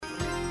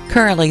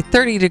Currently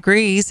 30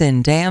 degrees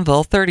in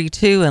Danville,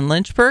 32 in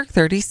Lynchburg,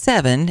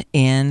 37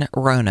 in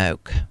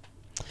Roanoke.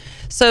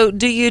 So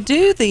do you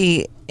do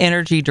the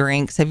energy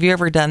drinks? Have you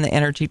ever done the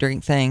energy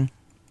drink thing?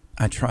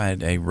 I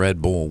tried a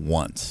Red Bull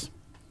once,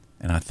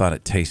 and I thought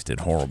it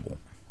tasted horrible.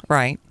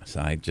 Right.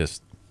 So I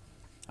didn't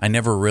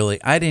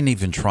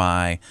even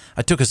try.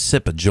 I took a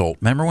sip of Jolt.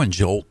 Remember when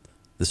Jolt,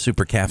 the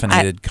super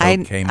caffeinated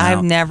Coke, came out?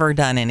 I've never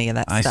done any of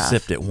that stuff. I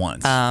sipped it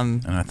once,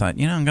 and I thought,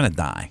 I'm going to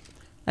die.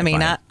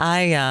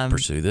 I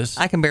pursue this.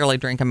 I can barely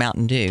drink a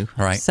Mountain Dew.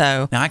 Right.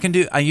 So now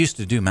I used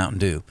to do Mountain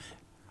Dew.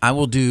 I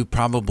will do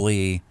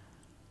probably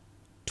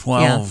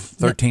 12,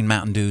 13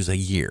 Mountain Dews a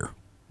year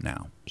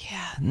now.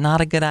 Yeah, not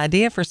a good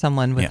idea for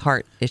someone with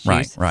heart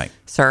issues. Right.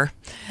 Sir.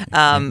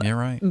 You're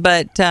right.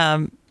 But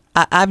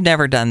I've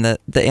never done the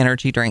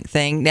energy drink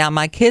thing. Now,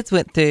 my kids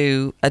went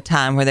through a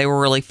time where they were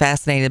really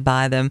fascinated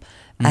by them.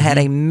 Mm-hmm. I had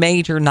a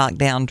major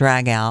knockdown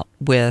drag out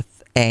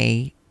with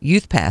a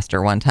youth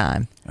pastor one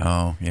time.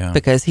 Oh, yeah.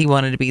 Because he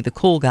wanted to be the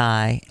cool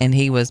guy, and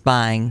he was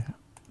buying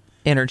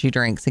energy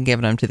drinks and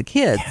giving them to the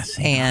kids.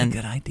 Yeah, not a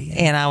good idea.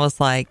 And I was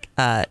like,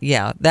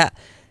 that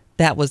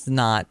was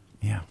not.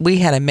 Yeah. We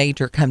had a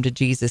major come to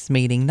Jesus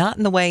meeting, not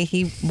in the way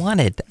he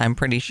wanted, I'm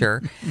pretty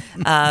sure.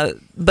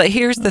 But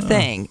here's the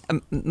thing.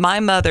 My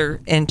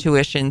mother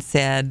intuition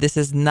said this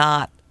is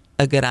not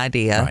a good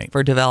idea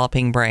for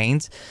developing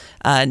brains.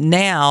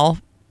 Now,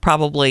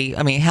 probably,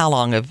 how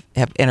long have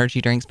energy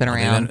drinks been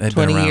around? They've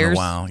 20 been around years? a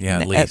while. Yeah,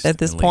 at least. At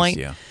this point?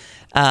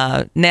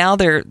 Yeah. Now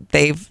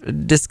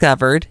they've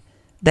discovered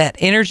that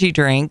energy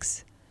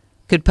drinks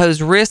could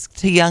pose risk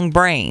to young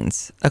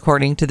brains,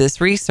 according to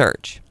this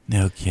research.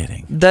 No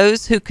kidding.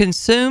 Those who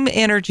consume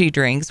energy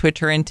drinks,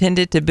 which are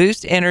intended to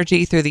boost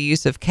energy through the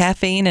use of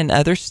caffeine and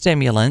other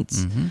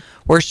stimulants,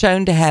 were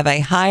shown to have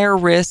a higher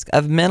risk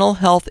of mental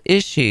health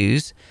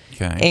issues,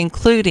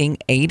 including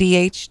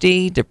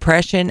ADHD,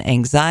 depression,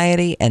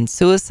 anxiety, and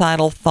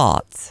suicidal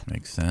thoughts.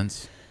 Makes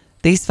sense.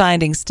 These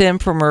findings stem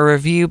from a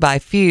review by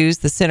FUSE,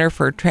 the Center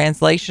for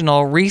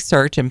Translational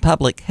Research in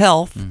Public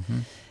Health,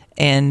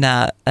 and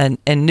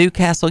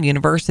Newcastle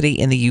University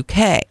in the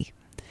UK.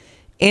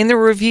 In the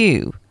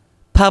review,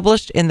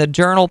 published in the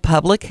journal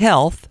Public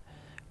Health,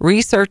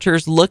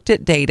 researchers looked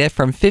at data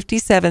from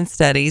 57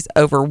 studies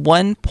over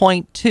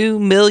 1.2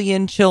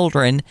 million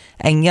children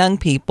and young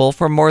people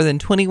from more than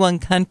 21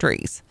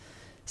 countries.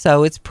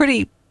 So that's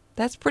pretty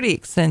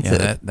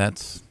extensive. Yeah,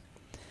 that's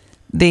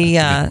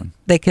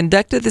they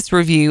conducted this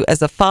review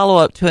as a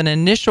follow-up to an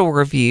initial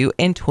review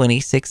in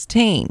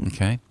 2016.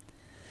 Okay.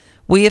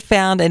 We have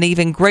found an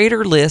even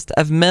greater list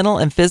of mental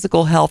and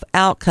physical health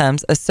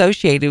outcomes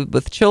associated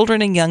with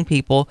children and young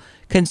people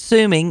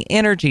consuming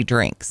energy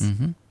drinks.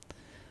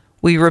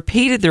 We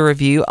repeated the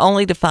review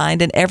only to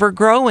find an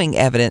ever-growing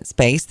evidence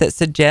base that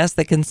suggests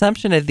that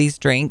consumption of these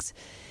drinks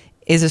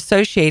is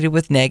associated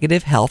with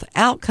negative health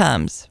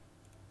outcomes.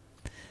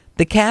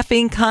 The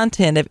caffeine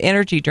content of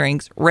energy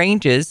drinks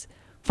ranges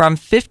from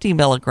 50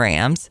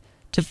 milligrams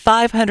to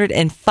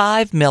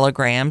 505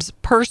 milligrams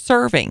per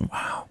serving.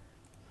 Wow.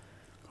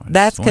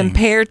 That's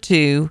compared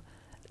to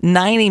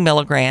 90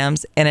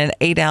 milligrams in an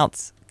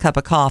 8-ounce cup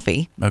of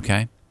coffee.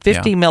 Okay.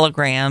 50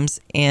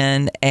 milligrams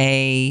in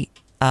a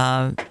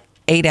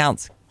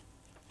 8-ounce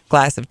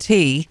glass of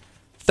tea.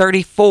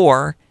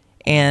 34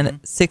 in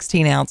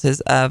 16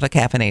 ounces of a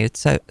caffeinated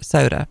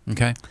soda.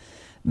 Okay.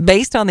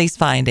 Based on these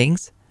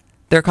findings,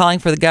 they're calling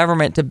for the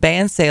government to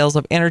ban sales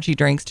of energy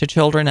drinks to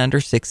children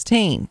under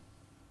 16.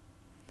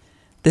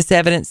 This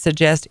evidence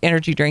suggests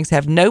energy drinks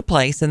have no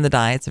place in the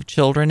diets of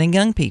children and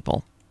young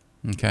people.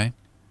 Okay.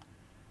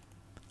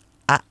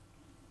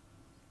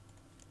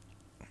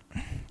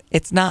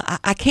 It's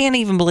not. I can't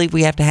even believe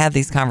we have to have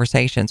these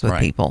conversations with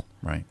people.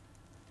 Right.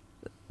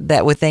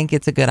 That would think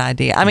it's a good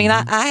idea. I mean,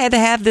 I had to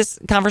have this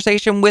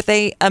conversation with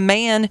a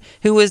man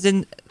who was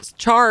in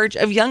charge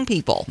of young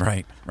people.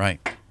 Right.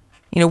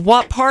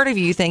 What part of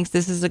you thinks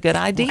this is a good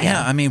idea? Well,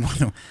 yeah, I mean,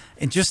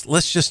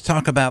 let's just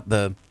talk about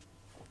the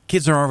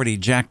kids are already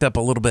jacked up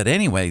a little bit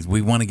anyways.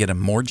 We want to get them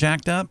more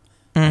jacked up.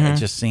 It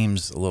just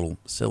seems a little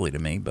silly to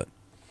me, but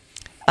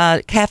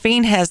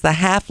caffeine has the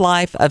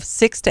half-life of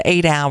 6 to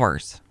 8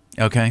 hours.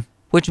 Okay.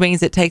 Which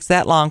means it takes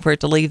that long for it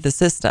to leave the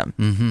system.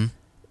 Mm-hmm.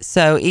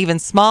 So even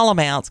small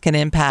amounts can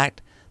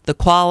impact the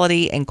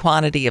quality and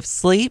quantity of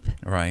sleep.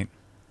 Right.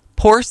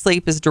 Poor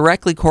sleep is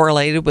directly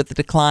correlated with the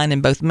decline in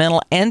both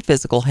mental and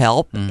physical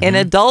health in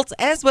adults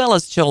as well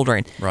as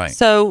children. Right.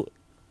 So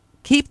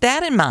keep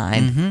that in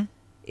mind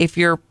if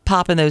you're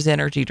popping those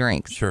energy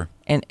drinks. Sure.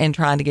 And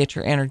trying to get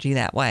your energy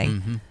that way.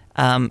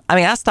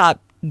 I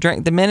stopped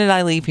drink the minute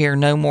I leave here.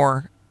 No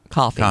more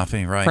coffee.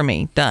 Coffee, right? For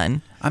me,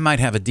 done. I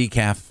might have a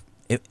decaf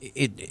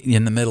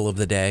in the middle of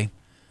the day,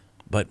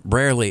 but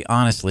rarely.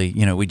 Honestly,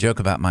 we joke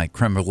about my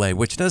creme brulee,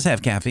 which does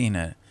have caffeine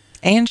in it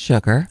and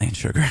sugar.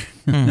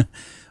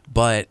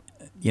 But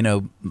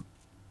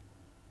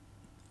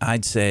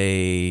I'd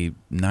say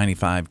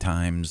 95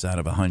 times out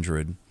of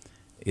 100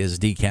 is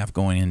decaf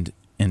going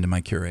into my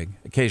Keurig.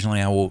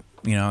 Occasionally, I will.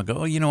 I'll go,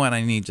 oh, you know what?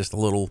 I need just a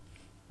little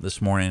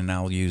this morning, and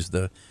I'll use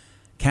the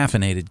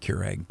caffeinated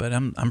Keurig, but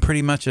I'm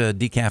pretty much a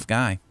decaf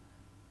guy.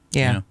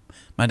 Yeah. You know,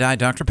 my Diet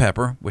Dr.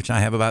 Pepper, which I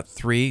have about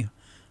 3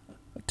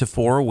 to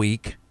 4 a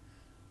week.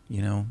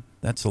 You know,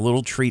 that's a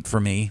little treat for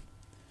me.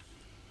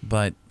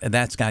 But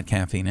that's got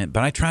caffeine in it.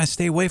 But I try to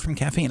stay away from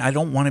caffeine. I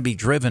don't want to be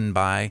driven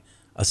by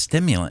a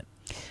stimulant.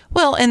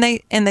 Well, and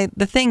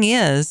the thing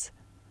is,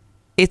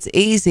 it's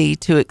easy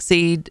to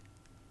exceed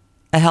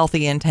a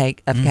healthy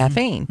intake of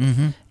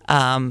caffeine.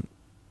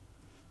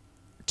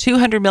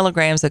 200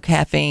 milligrams of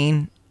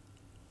caffeine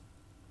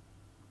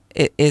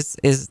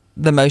is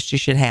the most you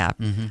should have.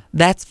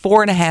 That's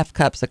 4.5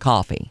 cups of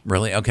coffee.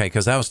 Really? Okay,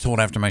 because I was told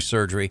after my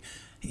surgery,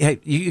 hey,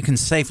 you can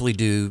safely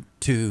do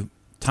 2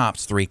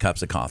 tops 3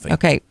 cups of coffee.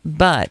 Okay,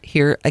 but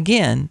here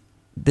again,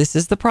 this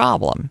is the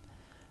problem.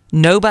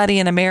 Nobody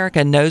in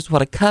America knows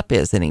what a cup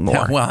is anymore.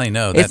 Yeah, well, I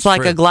know. That's it's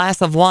like true. a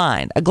glass of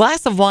wine. A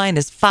glass of wine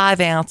is 5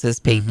 ounces,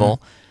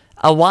 people.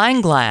 A wine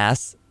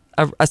glass,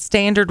 a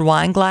standard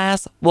wine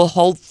glass, will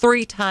hold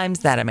 3 times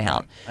that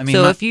amount. I mean,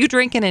 so if you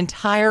drink an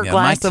entire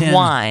glass my of tin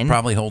wine,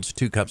 probably holds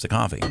 2 cups of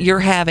coffee. you're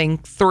having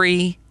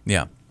 3.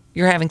 Yeah.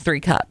 You're having 3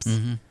 cups,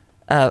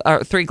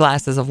 or 3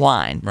 glasses of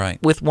wine, Right.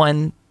 with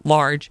one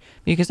large.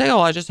 You can say,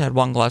 "Oh, I just had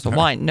 1 glass of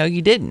wine." No,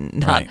 you didn't.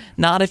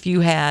 Not if you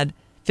had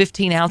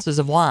 15 ounces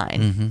of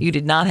wine. You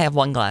did not have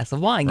 1 glass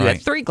of wine. You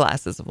had 3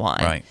 glasses of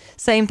wine. Right.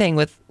 Same thing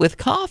with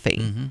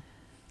coffee.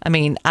 I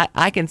mean,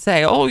 I can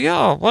say, "Oh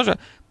yeah,"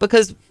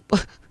 because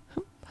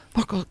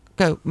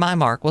my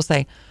Mark will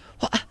say,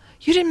 "Well,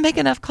 you didn't make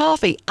enough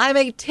coffee. I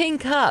made 10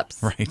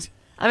 cups. Right.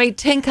 I made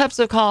 10 cups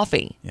of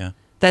coffee. Yeah.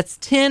 That's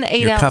 10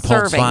 Your 8-ounce cup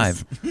holds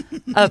servings.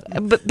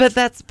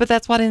 5. But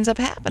that's what ends up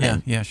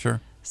happening. Yeah,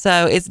 sure.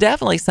 So it's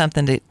definitely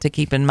something to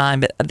keep in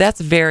mind. But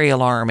that's very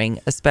alarming,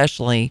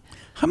 especially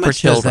How for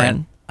much does children.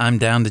 that? I'm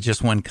down to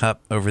just 1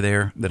 cup over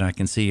there that I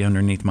can see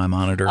underneath my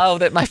monitor. Oh,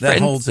 that my friend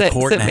holds a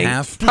quart and a sent me.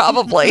 half.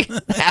 Probably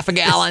half a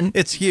gallon.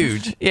 It's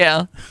huge.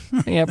 Yeah,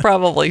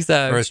 probably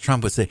so. Or as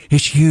Trump would say,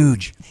 it's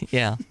huge.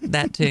 Yeah,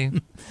 that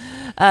too.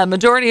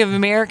 Majority of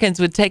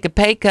Americans would take a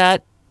pay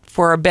cut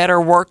for a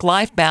better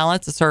work-life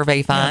balance, a survey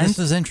Yeah, finds. this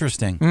is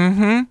interesting.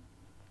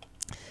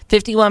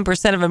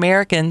 51% of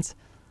Americans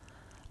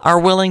are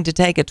willing to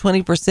take a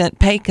 20%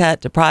 pay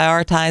cut to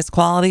prioritize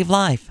quality of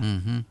life.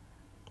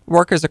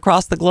 Workers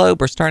across the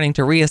globe are starting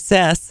to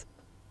reassess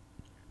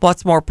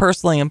what's more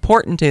personally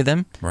important to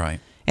them, Right.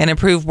 and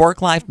improve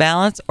work-life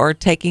balance or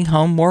taking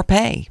home more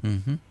pay.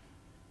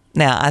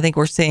 Now, I think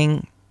we're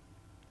seeing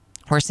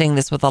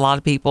this with a lot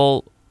of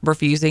people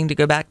refusing to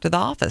go back to the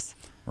office.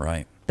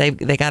 Right. They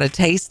got a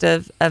taste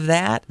of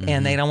that,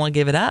 and they don't want to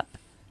give it up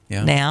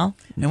now.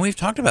 And we've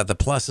talked about the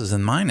pluses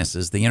and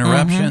minuses, the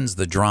interruptions,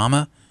 the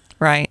drama.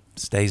 Right.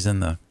 Stays in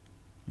the,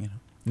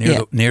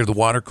 near the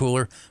water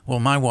cooler. Well,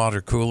 my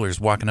water cooler is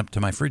walking up to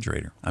my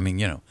refrigerator. I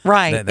mean,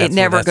 Right. It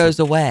never goes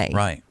away.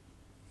 Right.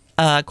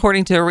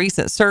 According to a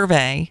recent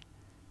survey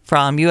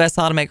from U.S.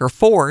 automaker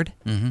Ford,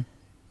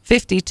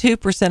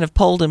 52% of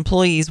polled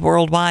employees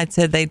worldwide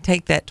said they'd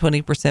take that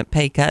 20%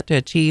 pay cut to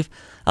achieve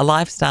a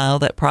lifestyle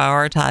that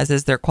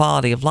prioritizes their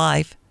quality of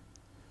life.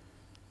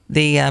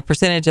 The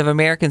percentage of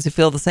Americans who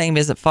feel the same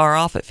isn't far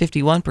off at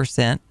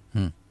 51%.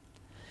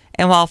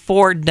 And while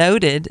Ford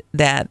noted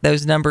that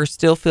those numbers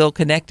still feel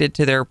connected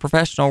to their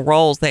professional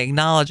roles, they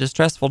acknowledge a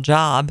stressful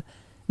job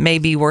may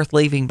be worth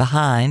leaving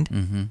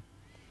behind.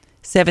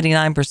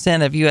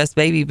 79% of U.S.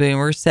 baby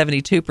boomers,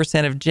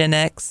 72% of Gen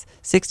X,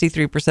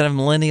 63% of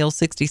millennials,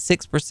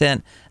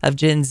 66% of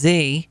Gen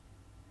Z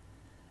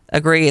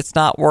agree it's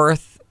not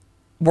worth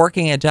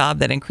working a job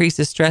that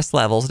increases stress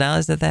levels. Now,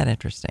 isn't that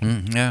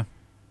interesting? Yeah.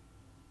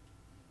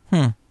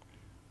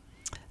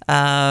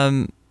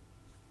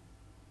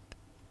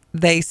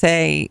 They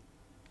say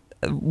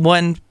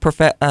one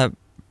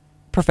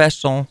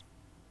professional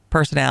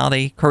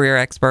personality, career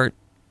expert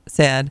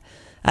said,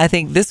 "I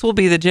think this will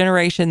be the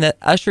generation that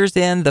ushers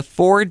in the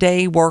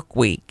 4-day work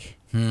week.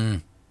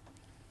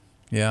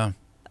 Yeah.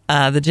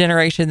 The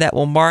generation that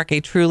will mark a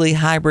truly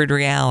hybrid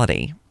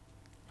reality."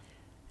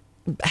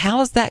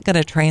 How is that going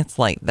to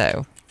translate,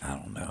 though? I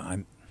don't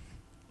know.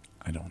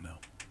 I don't know.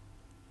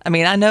 I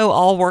mean, I know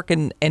all work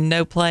and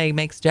no play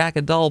makes Jack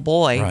a dull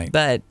boy, Right.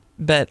 but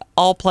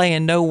all play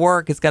and no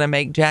work is going to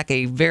make Jack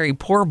a very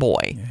poor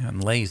boy. Yeah, I'm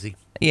lazy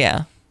Yeah.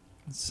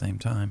 at the same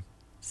time.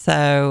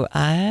 So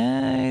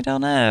I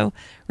don't know.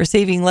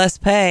 Receiving less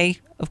pay,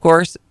 of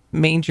course,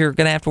 means you're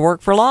going to have to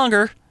work for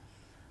longer.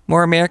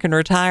 More American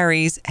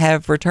retirees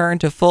have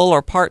returned to full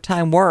or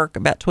part-time work,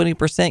 about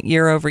 20%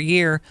 year over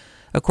year,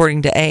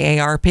 according to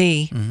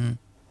AARP.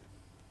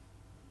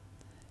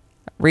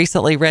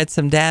 Recently read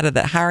some data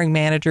that hiring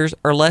managers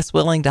are less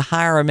willing to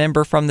hire a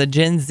member from the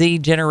Gen Z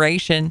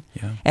generation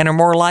and are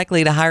more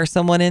likely to hire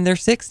someone in their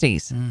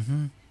 60s.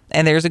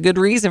 And there's a good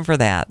reason for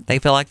that. They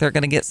feel like they're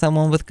going to get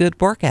someone with good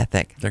work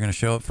ethic. They're going to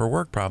show up for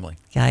work probably.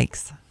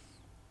 Yikes.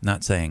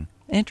 Not saying.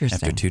 Interesting.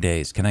 After 2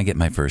 days, can I get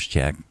my first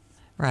check?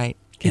 Right.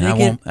 And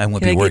I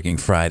won't be working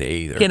Friday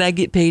either. Can I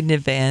get paid in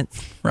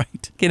advance?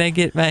 Right. Can I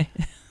get my...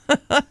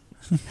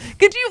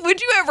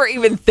 Would you ever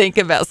even think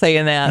about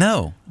saying that?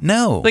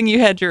 No. When you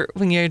had your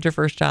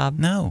first job?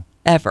 No.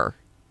 ever.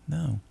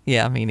 No.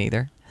 Yeah, me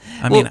neither.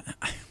 I mean,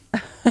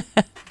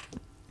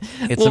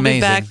 it's we'll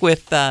amazing. We'll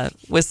be back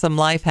with some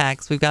life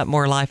hacks. We've got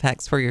more life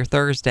hacks for your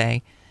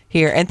Thursday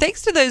here. And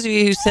thanks to those of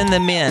you who send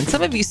them in.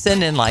 Some of you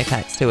send in life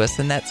hacks to us,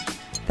 and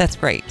that's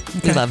great.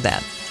 Okay. We love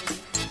that.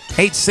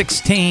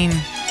 8:16.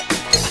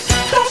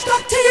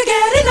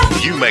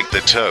 You make the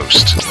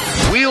toast.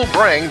 We'll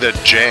bring the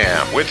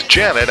jam with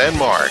Janet and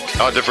Mark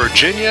on the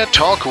Virginia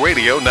Talk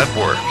Radio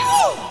Network.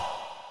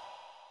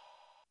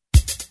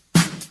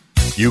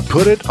 You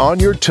put it on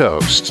your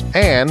toast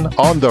and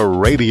on the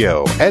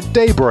radio at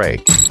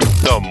daybreak.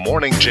 The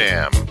Morning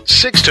Jam,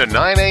 6 to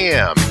 9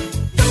 a.m.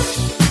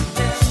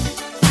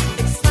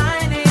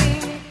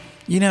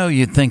 You know,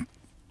 you'd think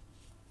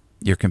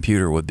your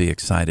computer would be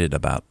excited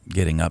about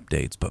getting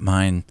updates, but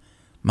mine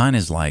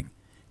is like,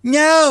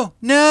 no.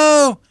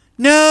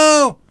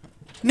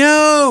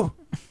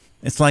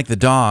 It's like the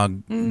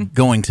dog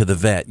going to the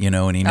vet, you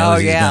know, and he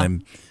knows he's going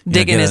to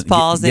digging his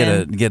paws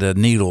in. Get a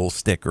needle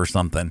stick or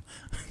something.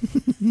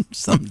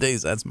 Some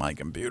days that's my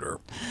computer.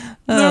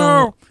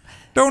 No,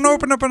 don't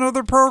open up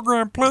another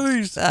program,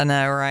 please. I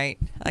know, right?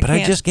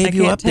 I just gave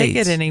you I can't updates. take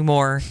it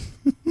anymore.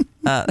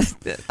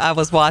 I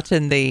was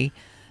watching the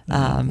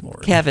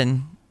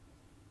Kevin.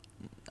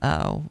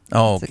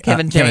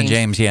 Kevin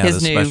James, yeah,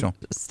 his the new special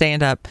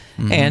stand-up,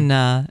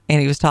 and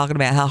he was talking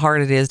about how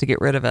hard it is to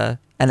get rid of an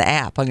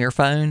app on your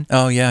phone.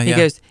 Oh yeah, He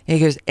goes,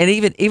 and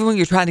even when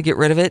you're trying to get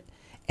rid of it,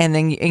 and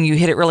then you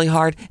hit it really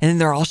hard, and then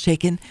they're all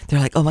shaking. They're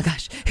like, "Oh my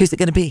gosh, who's it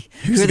going to be?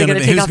 Who are they going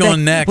to take who's off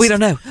going next? next? We don't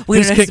know.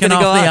 Who's don't know kicking who's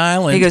off go the off."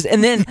 island? He goes,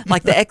 and then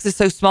like the X is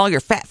so small, your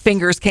fat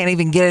fingers can't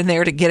even get in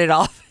there to get it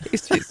off.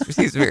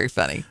 He's very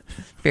funny,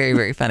 very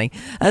very funny.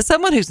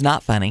 Someone who's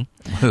not funny,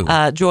 Who?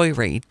 Joy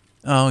Reid.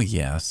 Oh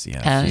yes,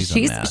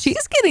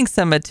 She's getting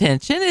some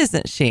attention,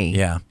 isn't she?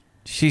 Yeah,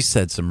 she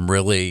said some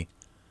really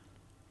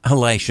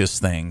hellacious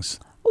things.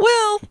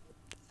 Well,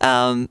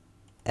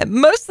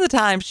 most of the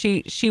time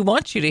she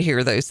wants you to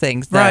hear those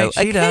things, though. Right,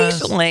 she does.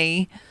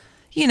 Occasionally,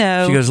 you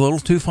know, She goes a little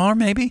too far,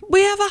 maybe.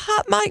 we have a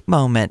hot mic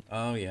moment.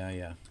 Oh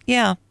yeah.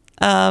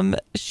 Yeah.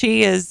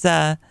 She is,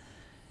 of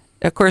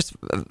course,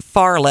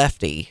 far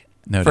lefty,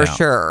 No for doubt.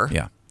 sure.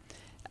 Yeah.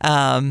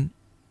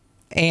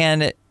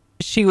 And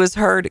she was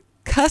heard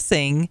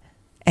cussing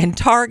and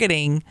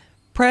targeting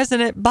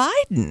President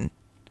Biden.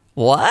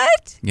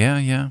 What?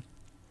 Yeah.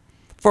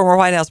 Former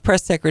White House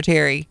press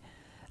secretary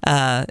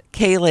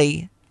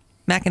Kayleigh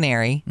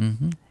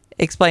McEnary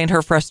explained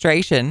her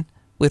frustration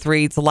with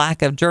Reid's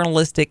lack of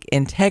journalistic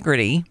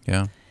integrity,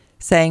 Yeah.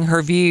 saying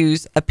her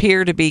views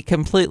appear to be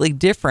completely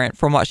different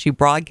from what she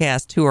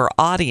broadcast to her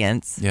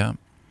audience. Yeah.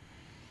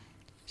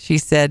 She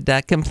said,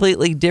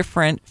 completely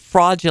different,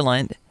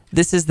 fraudulent.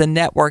 This is the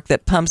network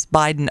that pumps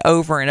Biden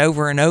over and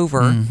over and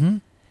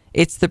over.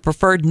 It's the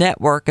preferred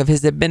network of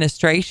his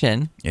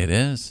administration. It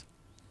is.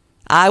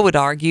 I would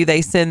argue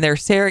they send their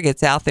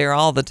surrogates out there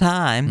all the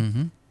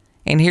time.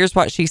 And here's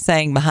what she's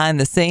saying behind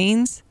the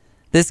scenes.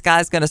 This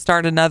guy's going to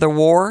start another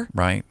war.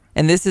 Right.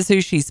 And this is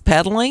who she's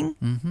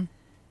peddling.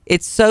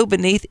 It's so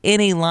beneath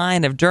any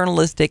line of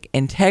journalistic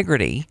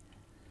integrity.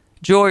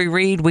 Joy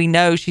Reid, we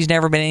know she's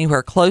never been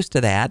anywhere close to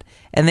that.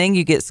 And then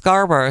you get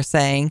Scarborough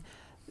saying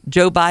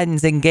Joe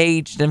Biden's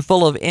engaged and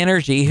full of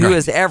energy. Who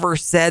has ever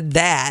said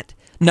that?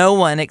 No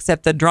one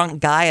except the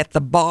drunk guy at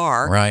the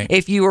bar. Right.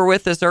 If you were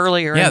with us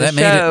earlier in the that show.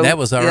 made it. That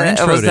was our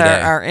intro that was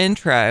today. Our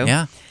intro.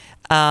 Yeah.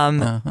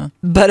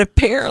 But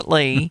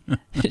apparently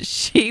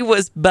she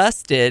was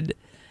busted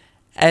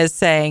as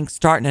saying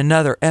starting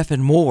another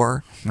effing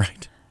war.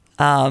 Right.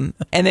 And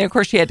then, of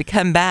course, she had to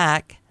come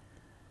back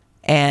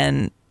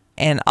and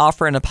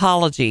offer an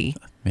apology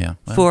Yeah.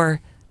 Well,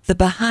 for the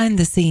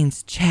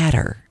behind-the-scenes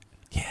chatter.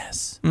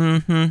 yes.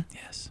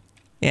 Yes.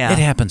 Yeah. It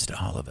happens to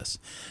all of us.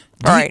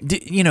 Right.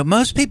 You know,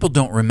 most people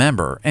don't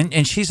remember,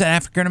 and she's an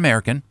African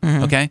American,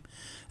 okay?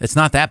 It's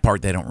not that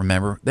part they don't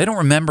remember. They don't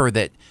remember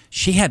that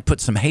she had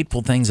put some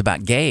hateful things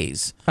about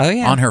gays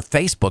on her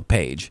Facebook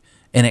page,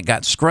 and it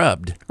got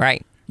scrubbed.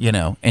 Right. You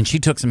know, and she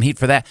took some heat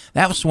for that.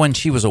 That was when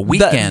she was a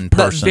weekend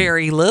person. But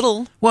very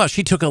little. Well,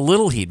 she took a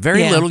little heat,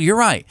 very little. You're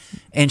right.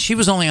 And she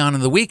was only on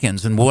the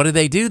weekends. And what do?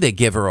 They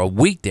give her a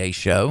weekday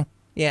show.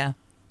 Yeah.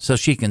 So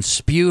she can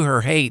spew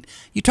her hate.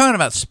 You're talking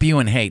about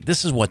spewing hate.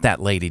 This is what that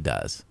lady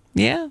does.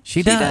 Yeah.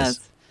 She does.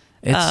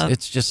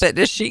 It's just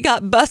But she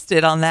got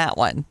busted on that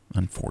one.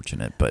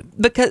 unfortunate, but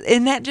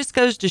And that just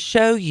goes to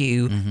show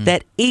you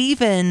that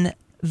even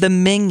the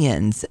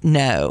minions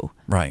know.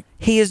 right.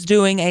 He is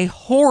doing a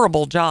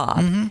horrible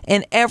job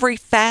in every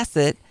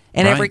facet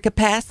and every Right.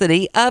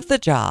 capacity of the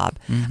job.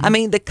 I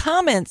mean, the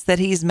comments that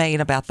he's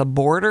made about the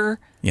border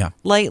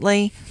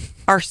lately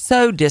are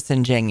so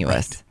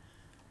disingenuous. Right.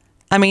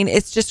 I mean,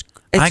 it's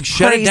I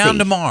shut it down crazy.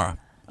 tomorrow.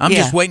 I'm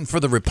just waiting for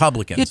the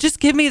Republicans. Yeah, just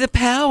give me the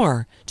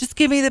power. Just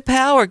give me the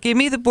power. Give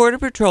me the Border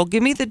Patrol.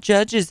 Give me the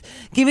judges.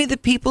 Give me the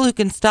people who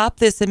can stop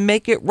this and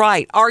make it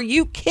right. Are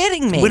you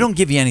kidding me? We don't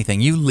give you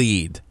anything. You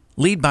lead.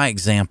 Lead by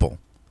example.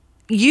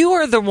 you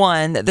are the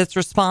one that's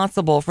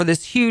responsible for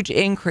this huge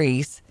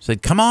increase.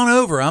 Said, come on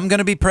over. I'm going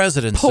to be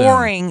president soon.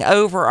 Pouring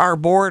over our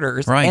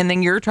borders. Right. And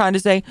then you're trying to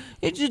say,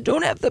 you just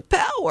don't have the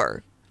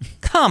power.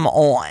 Come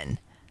on.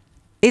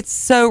 It's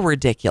so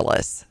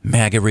ridiculous.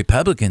 MAGA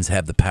Republicans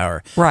have the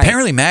power. Right.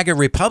 Apparently, MAGA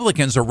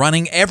Republicans are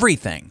running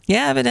everything.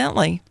 Yeah,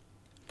 evidently.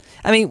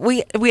 I mean,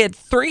 we had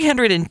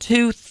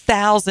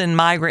 302,000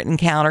 migrant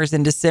encounters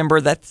in December.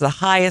 That's the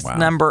highest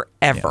number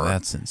ever. Yeah,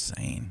 that's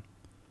insane.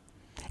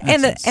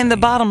 And the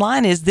bottom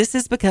line is this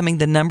is becoming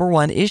the number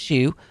one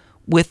issue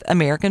with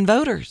American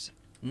voters.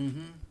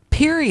 Mm-hmm.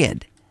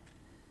 Period.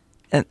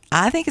 And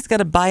I think it's going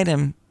to bite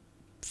him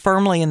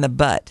firmly in the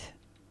butt.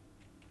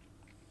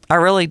 I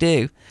really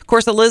do. Of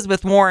course,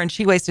 Elizabeth Warren,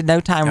 she wasted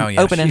no time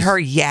opening her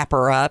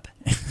yapper up.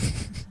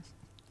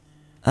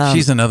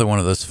 She's another one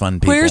of those fun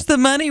people. Where's the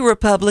money,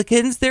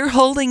 Republicans? They're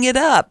holding it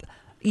up.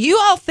 You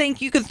all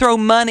think you can throw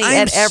money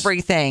at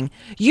everything.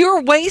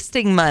 You're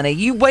wasting money.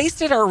 You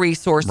wasted our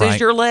resources. Right.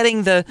 You're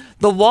letting the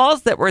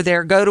walls that were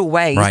there go to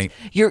waste. Right.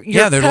 You're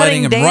they're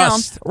letting them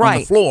rust right. on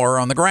the floor,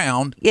 on the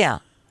ground. Yeah.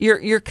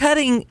 You're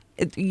cutting.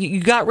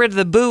 You got rid of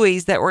the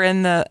buoys that were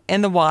in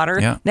the water.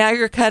 Yeah. Now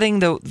you're cutting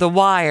the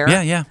wire.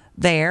 Yeah.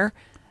 There.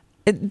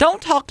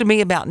 Don't talk to me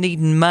about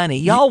needing money.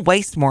 Y'all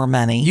waste more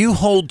money. You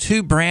hold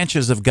two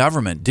branches of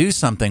government. Do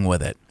something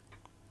with it.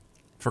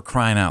 For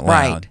crying out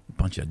loud. Right.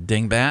 Bunch of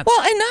dingbats.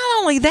 Well, and not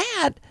only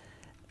that,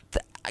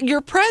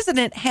 your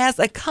president has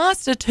a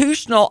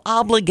constitutional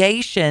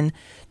obligation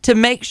to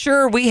make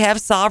sure we have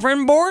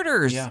sovereign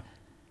borders. Yeah.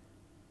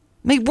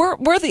 I mean,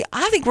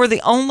 I think we're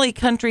the only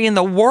country in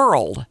the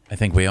world I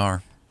think we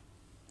are.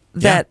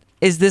 that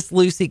is this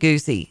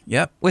loosey-goosey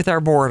with our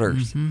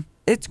borders. Mm-hmm.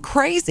 It's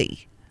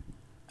crazy.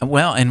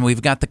 Well, and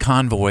we've got the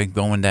convoy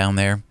going down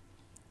there.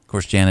 Of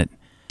course, Janet.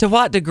 To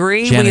what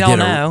degree, Janet we don't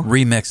did know. a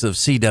remix of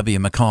C.W.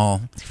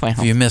 McCall. Well.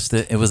 If you missed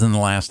it, it was in the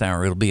last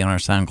hour. It'll be on our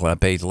SoundCloud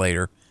page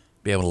later.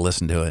 Be able to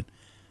listen to it.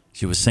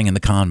 She was singing the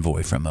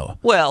convoy from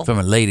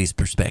a lady's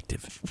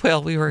perspective.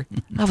 Well,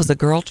 I was a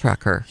girl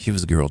trucker. She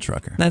was a girl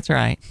trucker. That's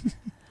right.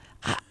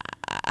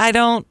 I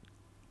don't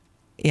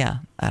know.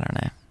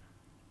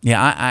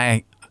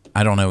 Yeah,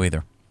 I don't know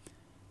either.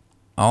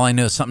 All I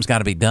know is something's got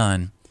to be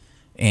done,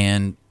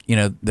 and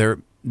they're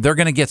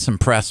going to get some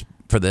press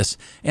for this,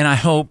 and I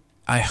hope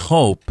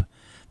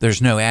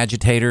there's no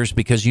agitators,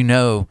 because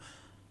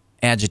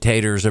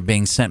agitators are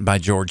being sent by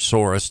George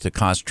Soros to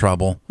cause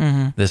trouble,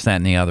 this, that,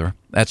 and the other.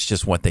 That's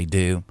just what they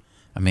do.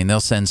 I mean,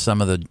 they'll send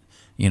some of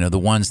the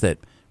ones that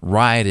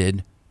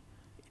rioted.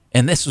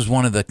 And this was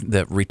one of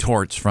the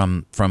retorts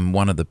from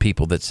one of the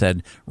people that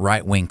said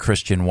right-wing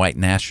Christian white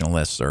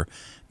nationalists are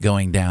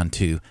going down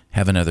to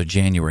have another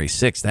January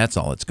 6th. That's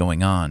all that's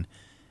going on.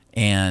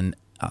 And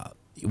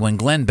when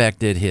Glenn Beck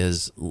did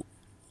his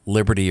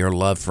Liberty or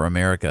Love for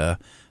America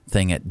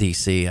thing at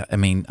D.C., I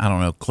mean, I don't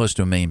know, close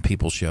to 1 million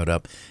people showed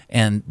up.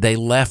 And they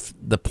left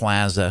the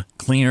plaza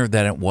cleaner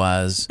than it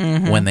was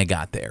when they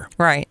got there.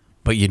 Right.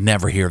 But you'd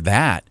never hear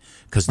that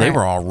because they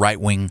were all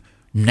right-wing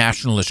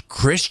nationalist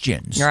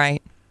Christians.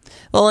 Right.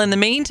 Well, in the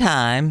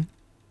meantime,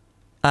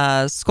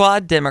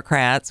 Squad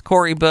Democrats,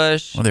 Cori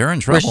Bush, they're in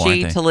trouble,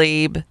 Rashid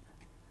Tlaib,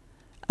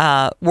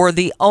 were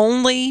the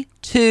only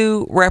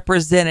two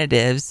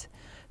representatives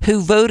who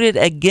voted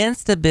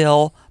against a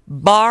bill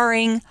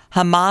barring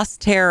Hamas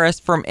terrorists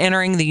from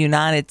entering the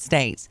United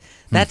States.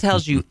 That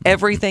tells you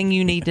everything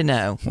you need to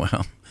know.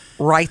 Well,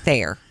 right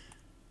there.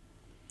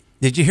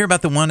 Did you hear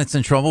about the one that's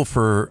in trouble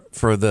for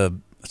the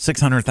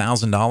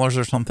 $600,000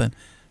 or something?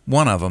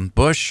 One of them,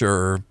 Bush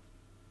or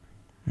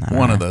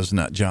one of those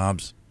nut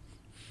jobs.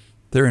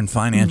 They're in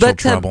financial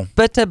trouble.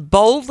 But to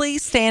boldly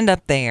stand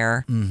up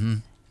there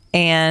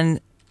and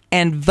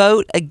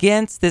vote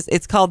against this,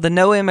 it's called the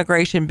No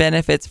Immigration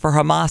Benefits for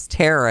Hamas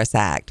Terrorists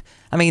Act.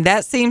 I mean,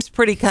 that seems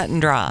pretty cut and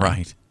dry.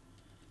 Right.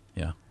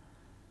 Yeah.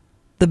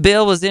 The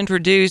bill was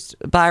introduced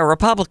by a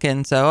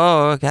Republican,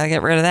 so, got to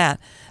get rid of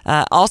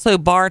that. Also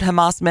barred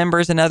Hamas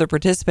members and other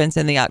participants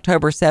in the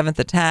October 7th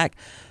attack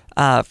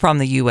from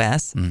the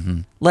U.S.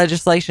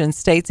 Legislation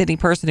states any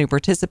person who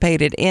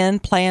participated in,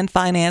 planned,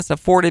 financed,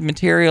 afforded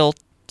material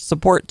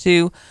support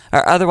to,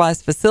 or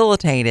otherwise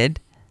facilitated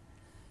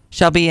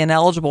shall be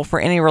ineligible for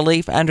any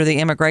relief under the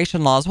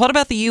immigration laws. What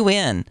about the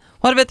UN?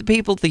 What about the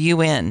people at the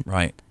UN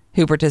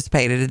who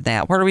participated in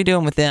that? What are we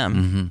doing with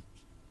them?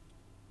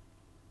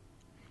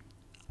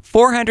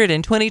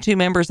 422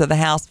 members of the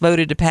House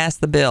voted to pass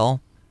the bill.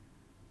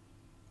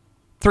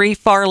 3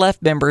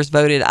 far-left members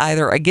voted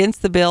either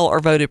against the bill or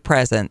voted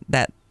present.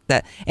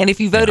 And if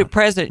you voted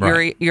present,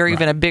 you're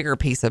even a bigger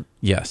piece of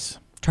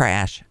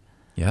trash.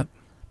 Yep.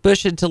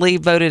 Bush and Tlaib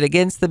voted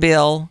against the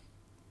bill.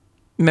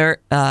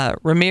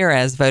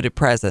 Ramirez voted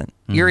present.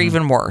 You're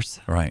even worse.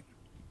 Right.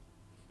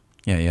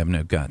 Yeah, you have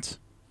no guts.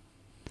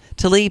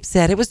 Tlaib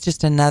said it was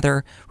just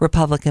another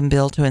Republican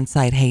bill to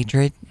incite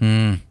hatred.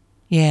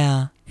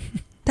 Yeah,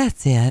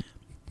 that's it.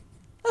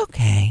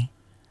 Okay.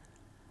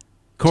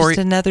 Just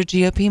another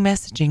GOP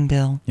messaging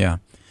bill. Yeah.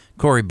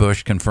 Cori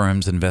Bush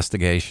confirms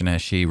investigation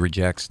as she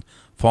rejects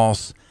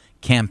false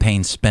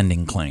campaign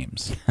spending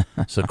claims.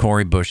 So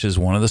Cori Bush is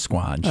one of the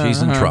squad.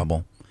 She's in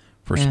trouble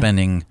for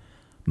spending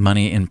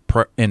money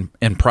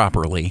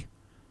improperly.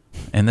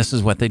 And this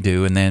is what they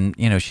do. And then,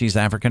 she's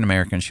African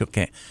American.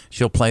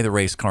 She'll play the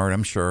race card,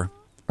 I'm sure.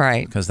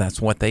 Right. Because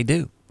that's what they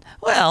do.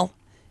 Well,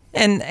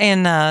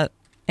 and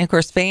of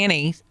course,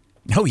 Fannie.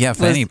 Oh, yeah,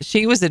 Fannie.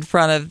 She was in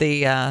front of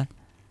the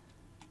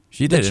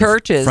she did the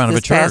churches in front of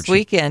this a church. past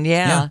weekend.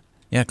 Yeah,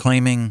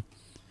 claiming.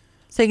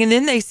 Saying, and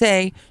then they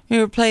say,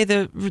 play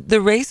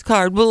the race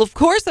card. Well, of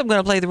course I'm going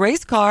to play the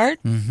race card.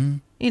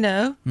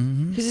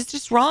 Mm-hmm. Because it's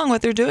just wrong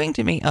what they're doing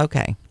to me.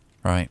 Okay.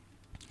 Right.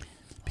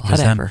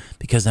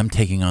 Because I'm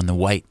taking on the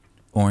white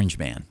orange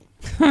man.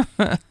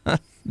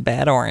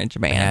 Bad orange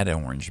man. Bad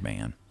orange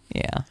man.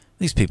 Yeah.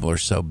 These people are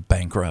so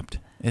bankrupt.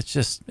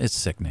 It's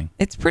sickening.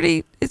 It's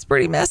pretty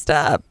messed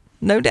up.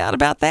 No doubt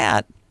about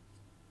that.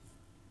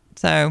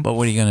 So. But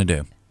what are you going to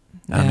do?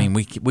 Yeah. I mean,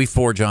 we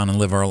forge on and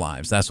live our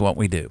lives. That's what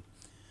we do.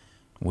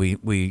 We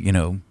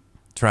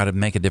try to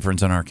make a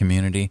difference in our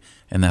community,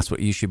 and that's what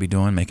you should be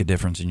doing. Make a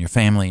difference in your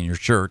family and your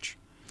church.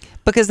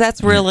 Because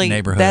that's really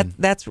neighborhood.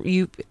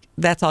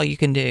 That's all you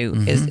can do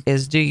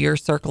is do your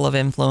circle of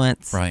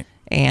influence, right?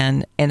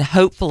 And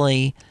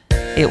hopefully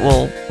it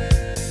will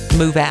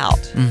move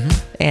out,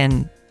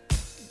 and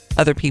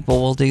other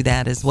people will do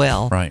that as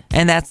well, right?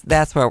 And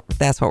that's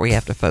what we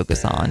have to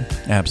focus on.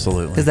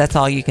 Absolutely, because that's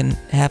all you can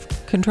have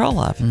control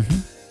of,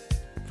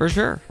 for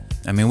sure.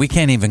 I mean, we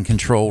can't even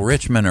control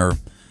Richmond or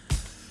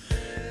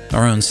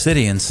our own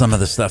city and some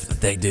of the stuff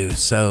that they do.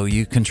 So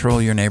you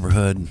control your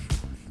neighborhood,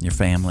 your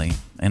family.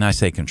 And I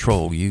say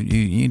control.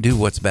 You do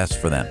what's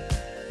best for them.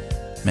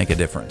 Make a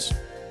difference.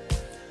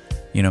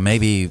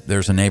 Maybe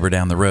there's a neighbor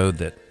down the road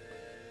that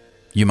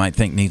you might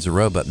think needs a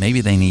road, but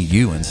maybe they need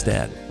you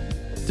instead,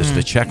 just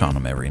to check on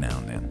them every now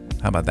and then.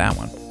 How about that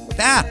one?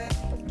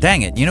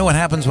 Dang it. You know what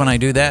happens when I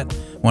do that?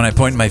 When I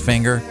point my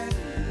finger?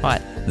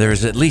 What?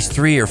 There's at least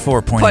 3 or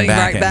 4 pointing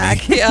back right at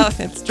back. me. Yeah,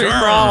 it's true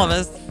for all of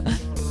us.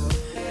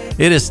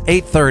 It is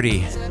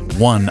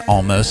 8:31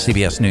 almost.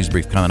 CBS News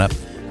Brief coming up.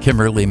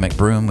 Kimberly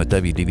McBroom with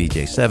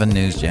WDBJ7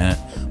 News. Janet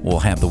will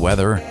have the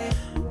weather.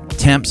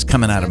 Temps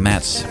coming out of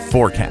Matt's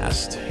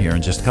forecast here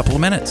in just a couple of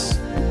minutes.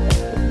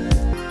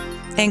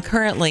 And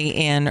currently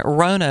in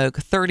Roanoke,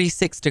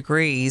 36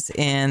 degrees.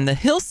 In the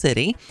Hill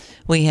City,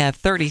 we have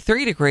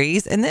 33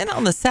 degrees. And then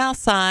on the south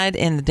side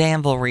in the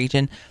Danville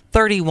region,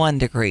 31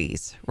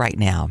 degrees right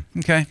now.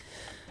 Okay.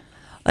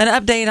 An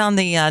update on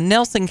the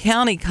Nelson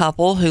County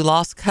couple who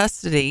lost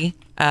custody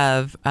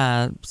of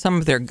some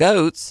of their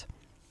goats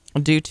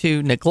due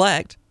to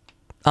neglect.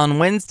 On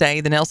Wednesday,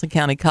 the Nelson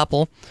County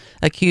couple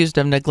accused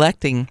of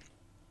neglecting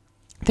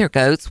their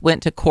goats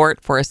went to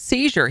court for a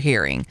seizure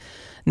hearing.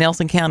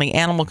 Nelson County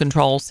Animal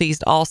Control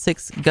seized all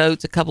 6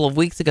 goats a couple of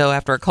weeks ago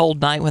after a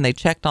cold night when they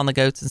checked on the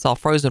goats and saw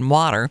frozen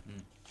water.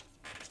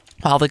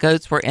 While the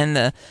goats were in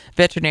the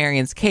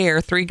veterinarian's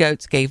care, 3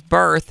 goats gave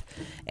birth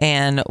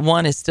and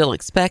 1 is still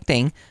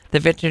expecting. The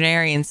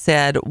veterinarian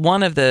said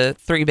one of the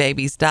 3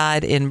 babies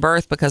died in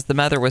birth because the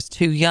mother was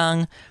too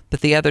young,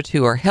 but the other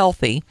 2 are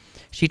healthy.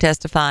 She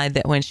testified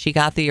that when she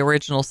got the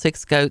original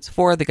 6 goats,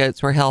 4 of the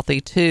goats were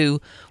healthy,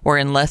 2 were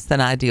in less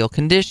than ideal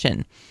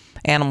condition.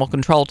 Animal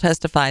Control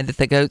testified that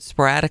the goats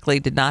sporadically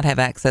did not have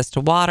access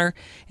to water,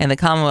 and the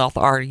Commonwealth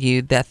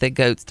argued that the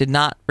goats did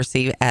not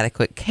receive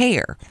adequate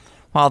care.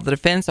 While the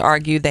defense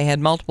argued they had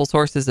multiple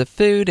sources of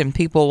food and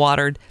people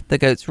watered the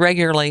goats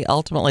regularly,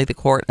 ultimately the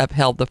court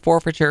upheld the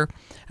forfeiture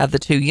of the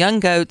 2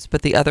 young goats,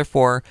 but the other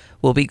 4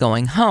 will be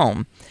going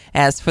home.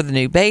 As for the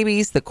new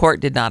babies, the court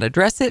did not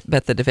address it,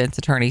 but the defense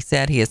attorney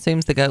said he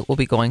assumes the goat will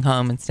be going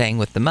home and staying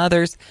with the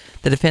mothers.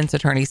 The defense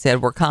attorney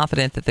said we're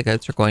confident that the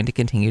goats are going to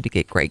continue to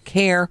get great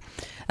care.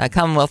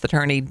 Commonwealth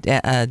Attorney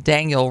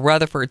Daniel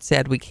Rutherford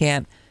said we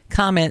can't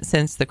comment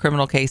since the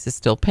criminal case is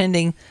still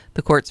pending.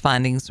 The court's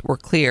findings were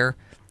clear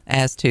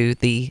as to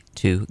the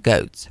 2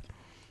 goats.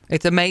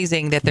 It's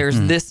amazing that there's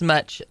this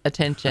much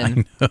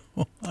attention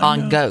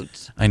on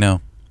goats. I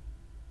know.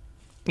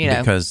 You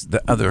because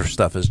the other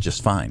stuff is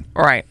just fine.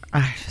 Right.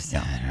 And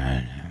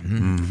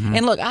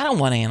look, I don't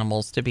want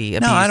animals to be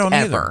abused. No, I don't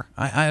ever.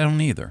 either. I don't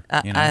either.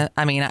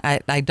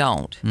 I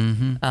don't.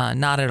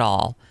 Not at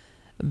all.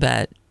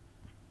 But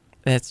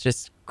it's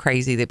just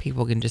crazy that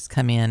people can just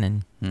come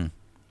in and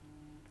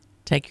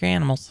take your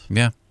animals.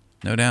 Yeah,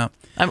 no doubt.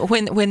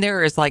 When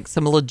there is like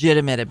some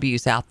legitimate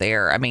abuse out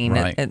there,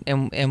 right.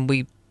 and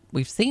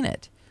we've seen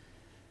it.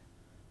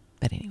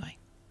 But anyway,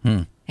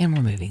 and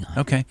we're moving on.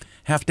 Okay,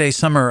 half-day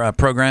summer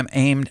program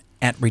aimed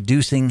at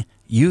reducing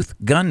youth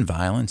gun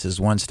violence is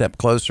one step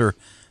closer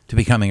to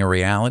becoming a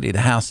reality.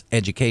 The House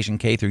Education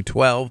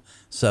K-12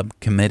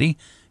 Subcommittee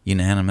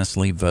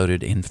unanimously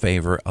voted in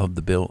favor of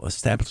the bill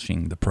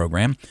establishing the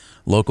program.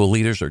 Local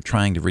leaders are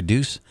trying to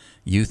reduce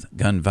youth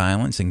gun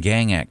violence and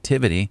gang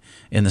activity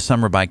in the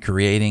summer by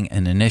creating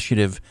an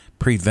initiative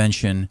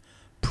prevention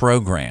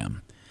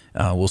program.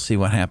 We'll see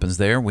what happens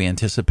there. We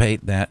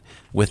anticipate that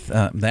with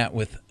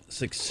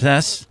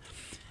success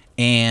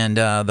And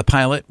the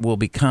pilot will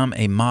become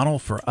a model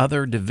for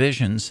other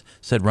divisions,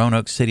 said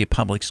Roanoke City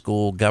Public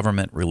School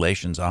Government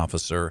Relations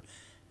Officer.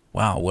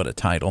 Wow, what a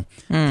title.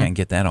 Can't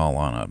get that all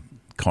on a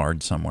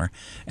card somewhere.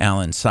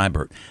 Alan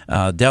Seibert.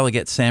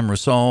 Delegate Sam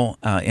Rousseau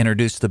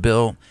introduced the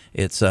bill.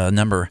 It's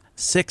number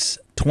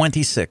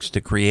 626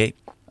 to create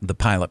the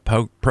pilot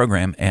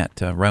program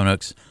at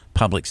Roanoke's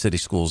Public City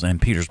Schools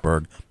and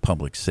Petersburg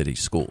Public City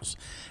Schools.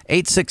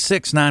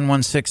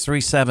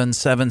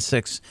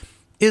 866-916-3776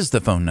 is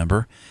the phone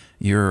number.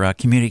 You're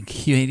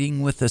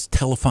communicating with us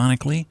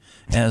telephonically,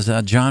 as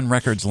John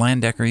Records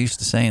Landecker used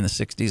to say in the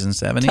 60s and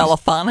 70s.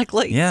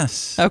 Telephonically?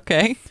 Yes.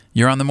 Okay.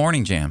 You're on the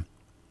Morning Jam.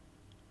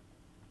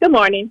 Good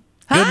morning.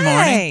 Good Hi.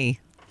 morning.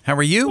 How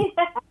are you?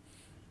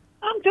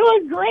 I'm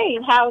doing great.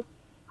 How's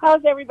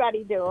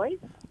everybody doing?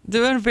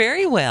 Doing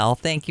very well.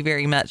 Thank you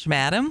very much,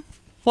 madam.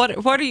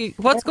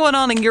 What's going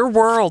on in your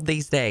world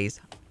these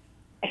days?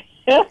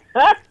 Well,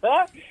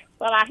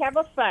 I have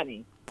a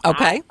funny.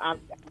 Okay. I'm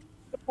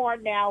the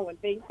part now when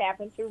things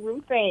happen to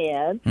Ruth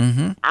Ann.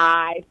 Mm-hmm.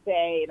 I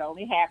say it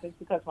only happens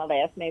because my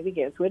last name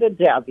begins with a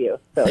W,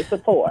 so it's a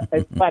 4.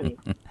 It's funny.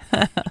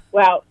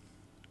 Well,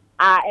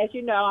 as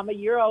you know, I'm a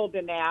year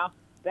older now.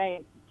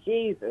 Thank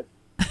Jesus.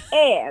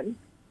 And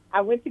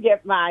I went to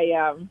get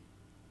my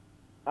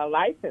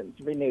license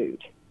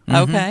renewed.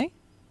 Okay.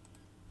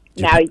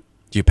 Now, Did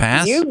you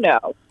pass? you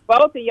know,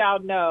 both of y'all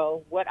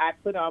know what I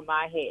put on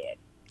my head.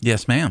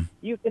 Yes, ma'am.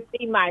 You can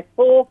see my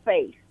full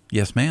face.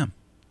 Yes, ma'am.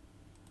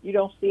 You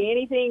don't see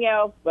anything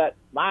else but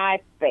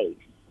my face.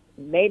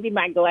 Maybe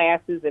my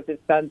glasses if the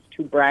sun's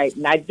too bright.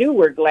 And I do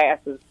wear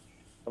glasses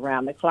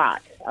around the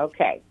clock.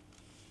 Okay.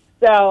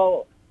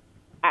 So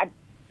I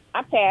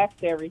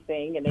passed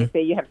everything, and they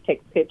say you have to take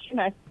a picture.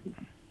 And I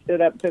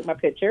stood up and took my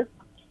picture.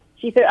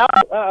 She said,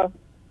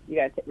 you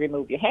got to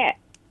remove your hat.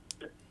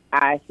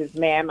 I says,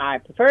 ma'am, I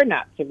prefer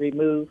not to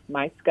remove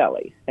my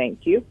scullies.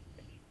 Thank you.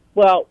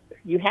 Well,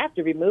 you have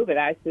to remove it.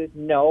 I said,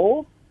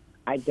 no,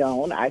 I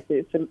don't. I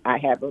said, I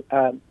have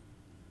a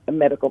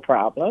medical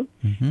problem,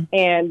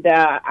 and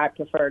I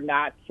prefer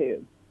not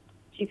to.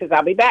 She says,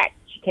 I'll be back.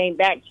 She came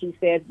back. She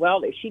said,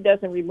 well, if she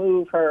doesn't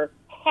remove her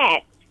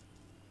hat,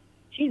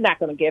 she's not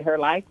going to get her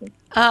license.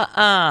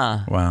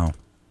 Wow.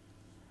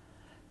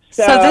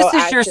 So this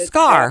is I your said,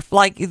 scarf,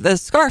 like the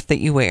scarf that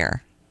you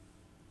wear.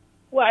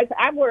 Well,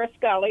 I wear a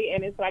scully,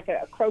 and it's like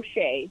a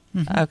crochet.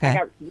 Okay. I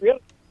got real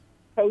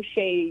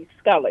crochet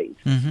scullies.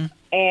 Mm-hmm.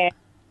 And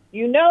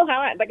you know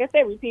how, like I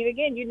said, repeat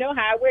again, you know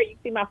how I wear. You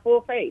see my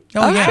full face.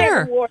 Oh,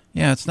 yeah. Sure.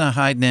 Yeah, it's not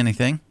hiding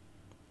anything.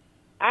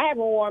 I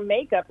haven't worn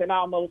makeup in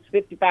almost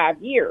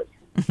 55 years.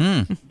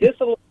 Mm-hmm.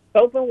 Just a little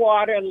soap and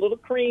water and a little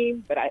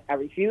cream, but I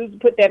refuse to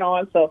put that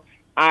on so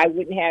I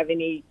wouldn't have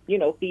any,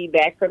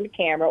 feedback from the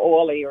camera,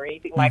 oily or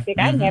anything like that.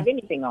 I didn't have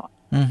anything on.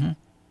 Mm-hmm.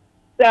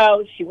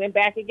 So she went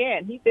back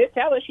again. He said,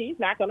 tell her she's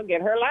not going to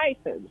get her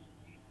license.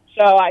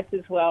 So I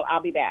says, well,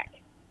 I'll be back.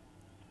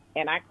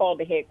 And I called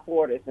the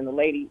headquarters, and the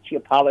lady, she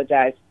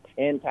apologized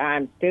 10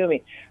 times to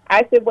me.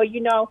 I said, well,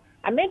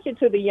 I mentioned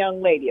to the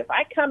young lady, if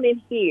I come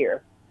in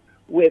here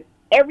with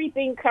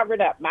everything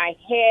covered up, my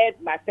head,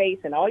 my face,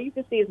 and all you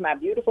can see is my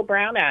beautiful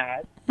brown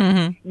eyes,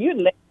 you'd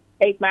let me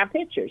take my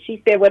picture.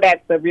 She said, well,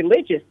 that's a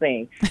religious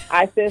thing.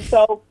 I said,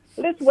 so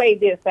let's weigh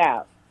this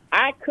out.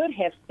 I could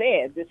have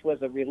said this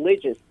was a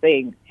religious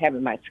thing,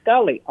 having my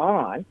scully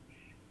on.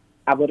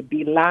 I would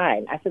be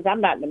lying. I said, I'm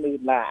not in the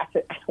mood to lie. I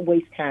said, I don't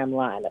waste time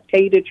lying. I'll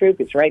tell you the truth.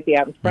 It's right there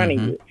out in front of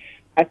you.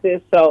 I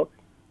said, so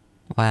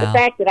the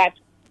fact that I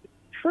told the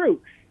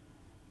truth,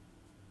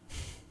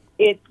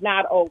 it's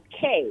not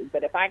okay.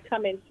 But if I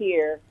come in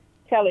here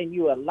telling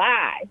you a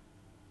lie,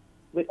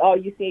 with all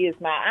you see is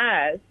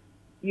my eyes,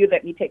 you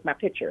let me take my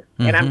picture,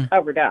 and I'm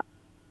covered up.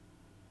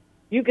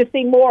 You can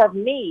see more of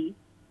me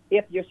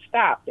if you're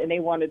stopped and they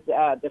wanted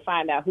to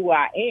find out who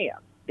I am,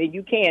 then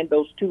you can,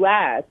 those 2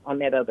 eyes on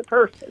that other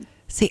person.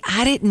 See,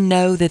 I didn't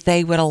know that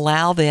they would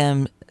allow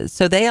them.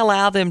 So they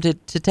allow them to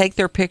take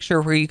their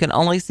picture where you can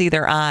only see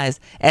their eyes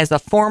as a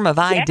form of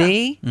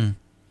ID?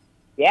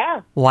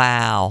 Yeah.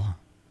 Wow.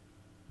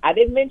 I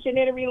didn't mention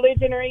any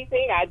religion or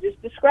anything. I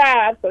just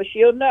described so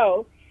she'll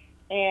know.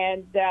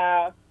 And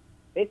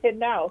they said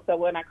no. So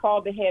when I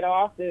called the head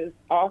office,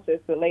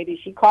 the lady,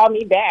 she called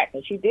me back.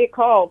 And she did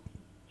call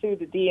to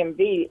the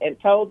DMV and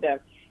told them.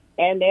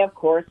 And they, of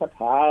course,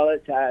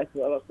 apologized.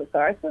 Well, I'm so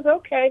sorry. I said,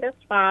 okay,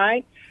 that's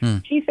fine.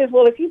 She says,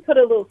 well, if you put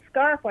a little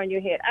scarf on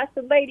your head. I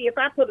said, lady, if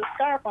I put a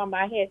scarf on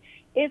my head,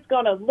 it's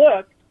going to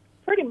look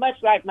pretty much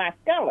like my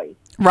scully.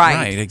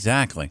 Right,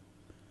 exactly.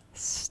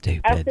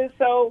 Stupid. I said,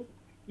 so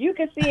you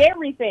can see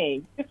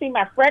everything. You can see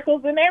my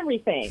freckles and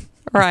everything.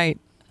 Right.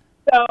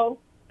 So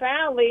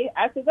finally,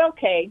 I said,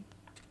 okay,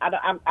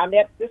 I'm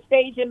at the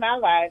stage in my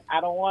life.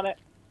 I don't want to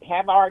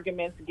have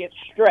arguments, get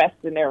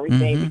stressed and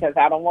everything because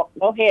I don't want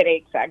no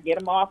headaches. I get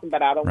them often,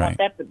 but I don't want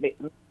that to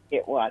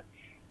get one.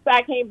 So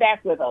I came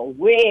back with a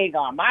wig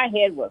on. My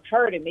head was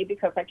hurting me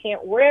because I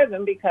can't wear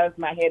them because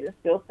my head is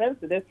still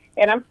sensitive,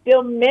 and I'm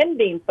still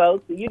mending,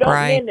 folks. You don't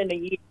mend in a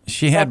year.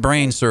 She had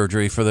brain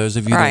surgery, for those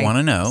of you that want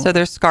to know. So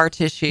there's scar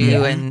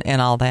tissue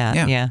and all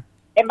that. Yeah.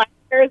 And my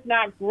hair is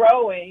not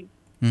growing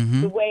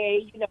Mm-hmm. the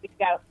way, you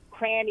got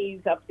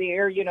crannies up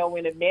there,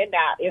 when it meant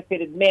out, if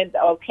it had meant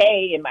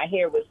okay and my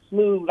hair was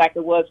smooth like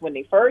it was when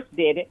they first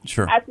did it.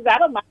 Sure. I said, I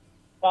don't mind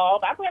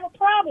bald. I don't have a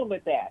problem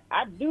with that.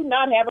 I do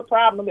not have a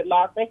problem with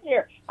loss of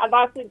hair. I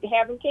lost it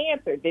having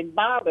cancer. It didn't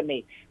bother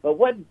me. But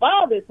what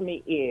bothers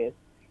me is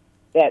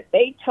that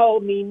they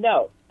told me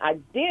no. I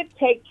did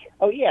take,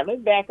 let me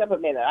back up a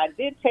minute. I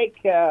did take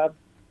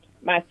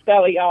my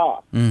Scully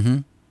off. Mm-hmm.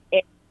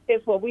 And he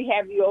says, well, we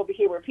have you over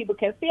here where people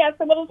can see. I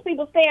said, well, those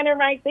people standing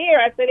right there.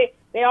 I said,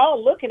 they're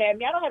all looking at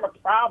me. I don't have a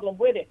problem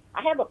with it.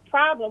 I have a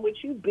problem with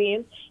you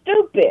being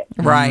stupid.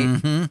 Right.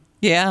 Mm-hmm.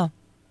 Yeah.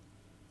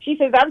 She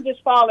says, I'm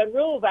just following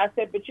rules. I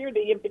said, but you're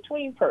the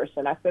in-between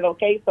person. I said,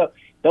 okay, so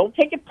don't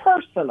take it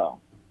personal.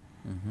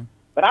 Mm-hmm.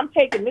 But I'm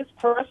taking this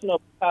personal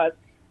because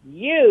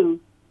you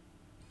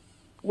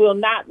will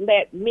not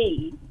let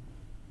me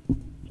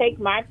take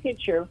my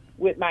picture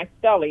with my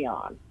Scully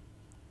on.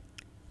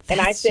 And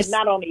I That's said, just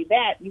not only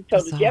that, you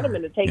told the bizarre.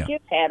 gentleman to take his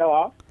hat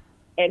off,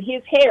 and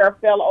his hair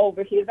fell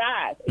over his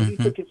eyes, and you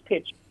took his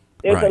picture.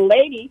 There's Right. a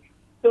lady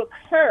took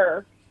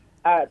her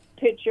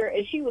picture,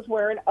 and she was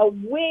wearing a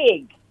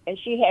wig, and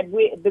she had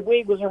the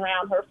wig was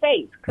around her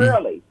face,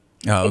 curly.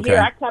 Oh, And here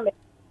okay. I come in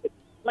with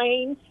a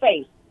plain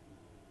face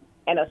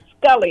and a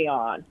Scully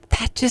on.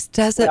 That just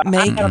doesn't No,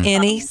 make I'm-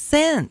 any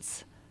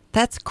sense.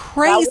 That's I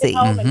crazy. went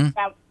home Mm-hmm.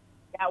 and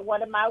got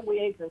one of my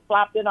wigs and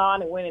flopped it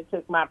on and went and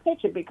took my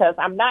picture because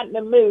I'm not in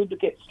the mood to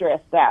get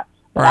stressed out.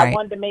 But Right. I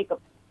wanted to make a.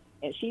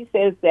 And she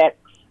says that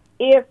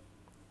if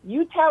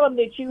you tell them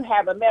that you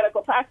have a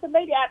medical problem, I said,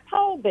 maybe I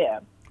told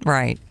them.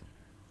 Right.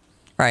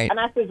 Right. And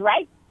I said,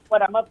 right,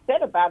 what I'm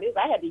upset about is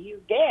I had to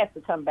use gas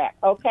to come back,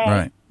 okay?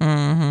 Right.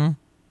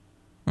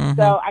 Mm-hmm. Mm-hmm.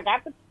 So I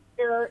got the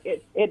picture.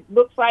 It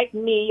looks like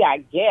me, I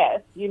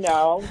guess,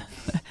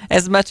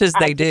 As much as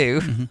they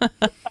do.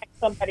 like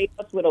somebody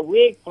else with a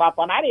wig flop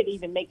on. I didn't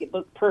even make it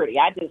look pretty.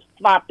 I just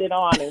flopped it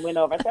on and went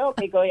over. I said,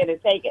 okay, go ahead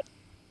and take it.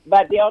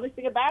 But the only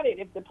thing about it,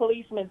 if the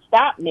policeman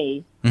stopped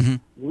me, Mm-hmm.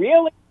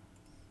 really,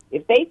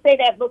 if they say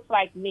that looks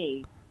like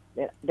me,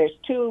 there's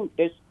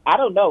I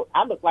don't know,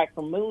 I look like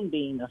from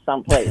Moonbeam or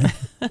someplace.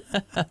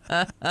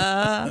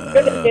 I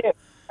really do.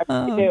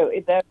 I really do.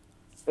 It does,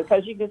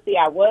 because you can see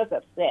I was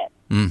upset.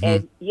 Mm-hmm.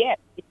 And yes,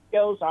 it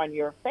shows on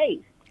your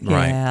face.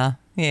 Right. Yeah.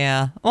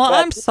 Yeah. Well, But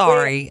I'm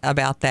sorry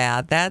about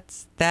that.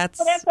 That's Well,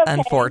 that's okay.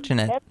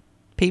 unfortunate. That's-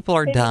 People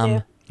are it dumb.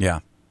 is. Yeah.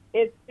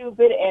 It's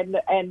stupid,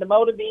 and the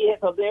motor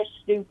vehicle, they're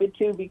stupid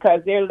too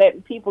because they're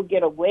letting people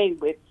get away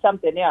with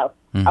something else.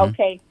 Mhm.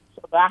 Okay,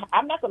 so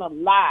I'm not going to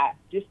lie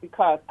just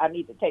because I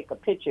need to take a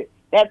picture.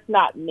 That's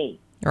not me.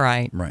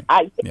 Right. Right.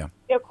 Yeah.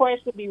 Your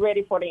question, be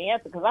ready for the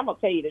answer because I'm going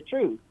to tell you the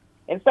truth.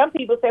 And some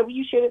people say, well,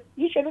 you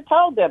should have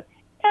told them.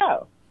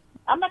 No,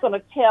 I'm not going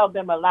to tell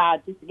them a lie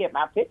just to get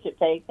my picture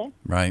taken.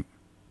 Right.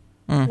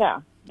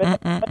 No, but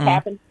that's what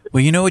happened.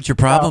 Well, you know what your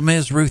problem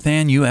is, Ruth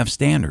Ann? You have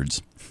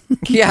standards.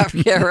 Yeah.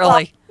 Yeah.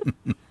 Really.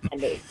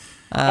 And Oh,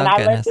 I let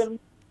goodness. them.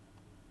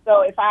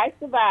 So if I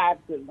survive,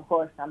 good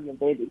Lord, I'm your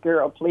baby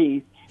girl,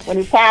 please. When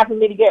it's time for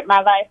me to get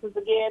my license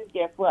again,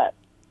 guess what?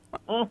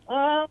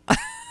 Mm-hmm.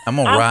 I'm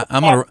gonna ride.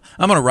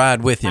 I'm gonna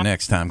ride with you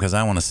next time because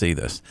I want to see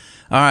this.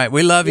 All right,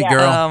 we love you, Yeah.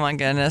 girl. Oh my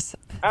goodness.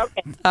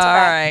 Okay. All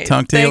right.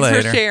 Talk to you Thanks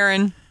later. for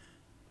sharing.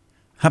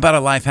 How about a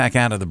life hack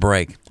out of the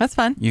break? That's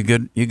fine. You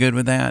good? You good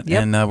with that?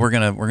 Yep. And we're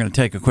gonna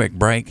take a quick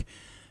break.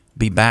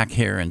 Be back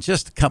here in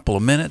just a couple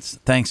of minutes.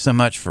 Thanks so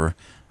much for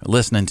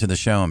listening to the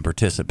show and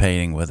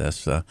participating with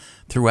us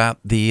throughout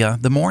the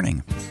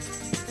morning.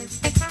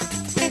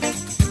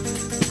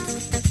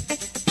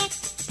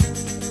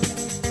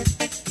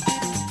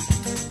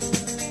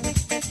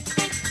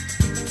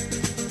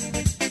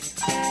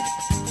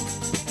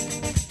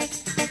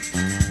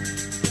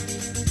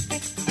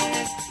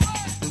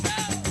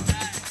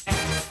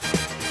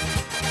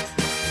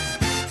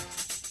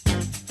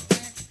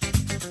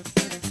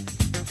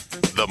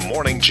 The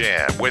Morning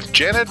Jam with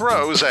Janet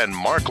Rose and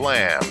Mark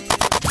Lamb.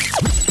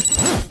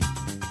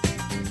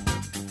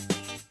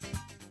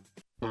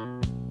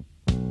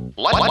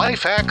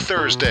 Life Hack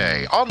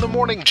Thursday on the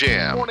Morning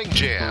Jam. Morning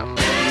Jam.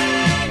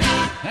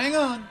 Hang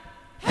on.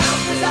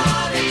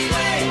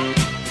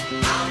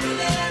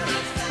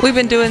 We've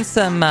been doing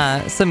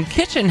some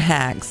kitchen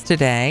hacks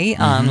today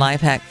on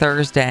Life Hack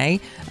Thursday.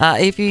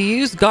 If you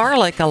use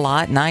garlic a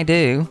lot, and I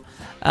do,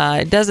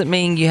 it doesn't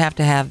mean you have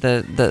to have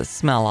the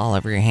smell all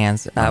over your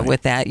hands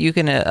with that. You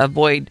can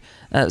avoid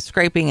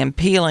scraping and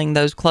peeling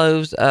those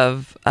cloves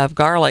of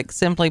garlic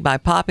simply by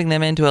popping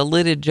them into a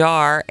lidded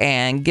jar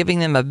and giving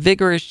them a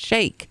vigorous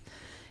shake.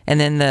 And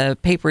then the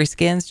papery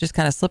skins just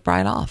kind of slip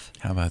right off.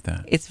 How about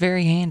that? It's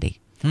very handy.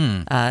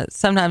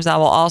 Sometimes I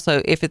will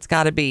also, if it's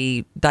got to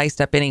be diced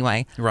up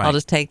anyway, Right. I'll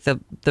just take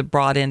the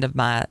broad end of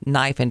my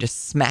knife and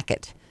just smack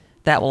it.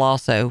 That will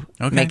also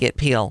Okay. make it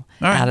peel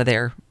All right. out of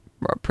there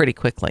pretty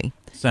quickly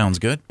Sounds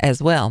good.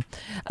 as well.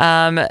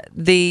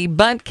 The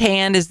Bunt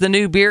can is the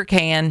new beer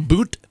can.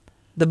 Boot.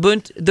 The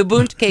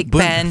Bunt cake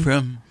Boot pan.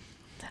 from.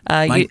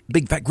 My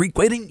big fat Greek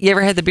wedding? You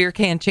ever had the beer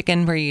can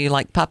chicken where you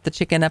like pop the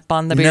chicken up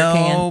on the beer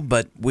can? No,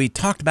 but we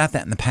talked about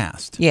that in the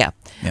past. Yeah.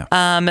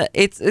 Yeah.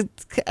 It's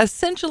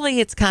essentially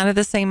it's kind of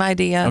the same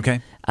idea.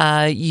 Okay.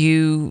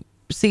 You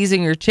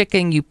season your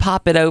chicken, you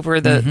pop it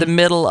over the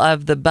middle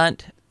of the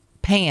bundt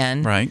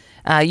pan. Right.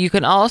 You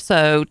can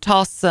also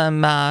toss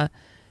some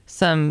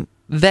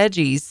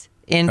veggies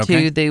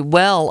into the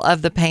well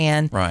of the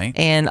pan. Right.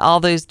 And all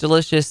those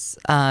delicious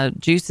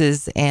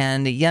juices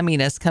and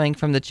yumminess coming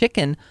from the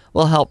chicken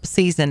will help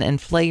season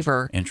and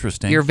flavor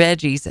Interesting. your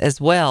veggies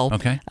as well.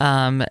 Okay.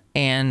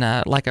 And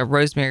like a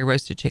rosemary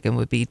roasted chicken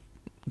would be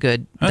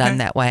good done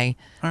that way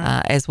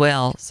right. as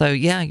well. So,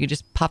 yeah, you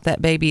just pop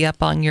that baby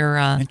up on your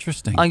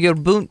Interesting. on your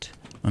bunt.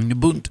 On your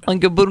bunt.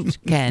 On your bunt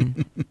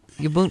can.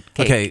 Your bunt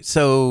cake. Okay,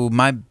 so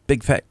my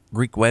big fat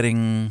Greek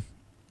wedding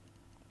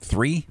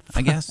 3,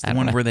 I guess, the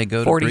one where they go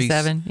to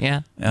 47, Greece.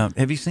 yeah.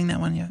 Have you seen that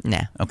one yet? No.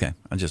 Okay,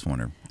 I just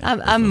wonder.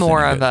 I'm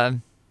more of a,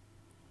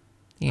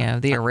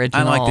 the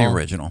original. I like the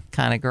original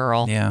kind of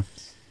girl. Yeah.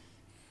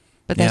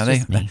 But that's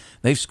just me.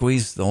 They've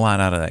squeezed a lot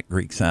out of that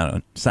Greek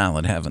salad,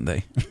 haven't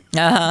they?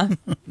 Yeah.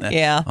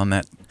 On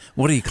that,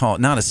 what do you call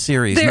it? Not a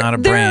series, not a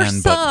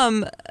brand,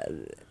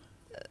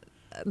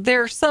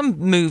 there are some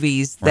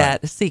movies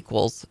that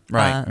sequels,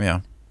 yeah,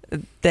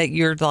 that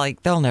you're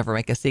like, they'll never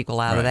make a sequel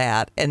out of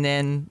that. And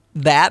then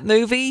that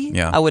movie,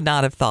 I would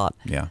not have thought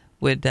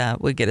would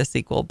get a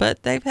sequel,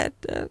 but they've had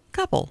a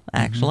couple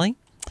actually.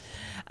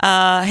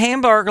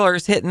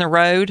 Hamburglers hitting the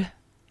road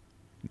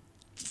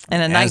in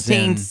a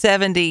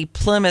 1970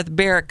 Plymouth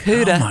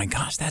Barracuda. Oh my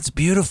gosh, that's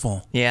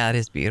beautiful. Yeah, it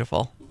is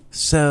beautiful.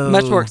 So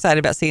much more excited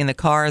about seeing the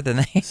car than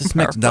the Hamburglar. Is this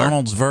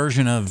McDonald's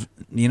version of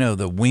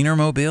the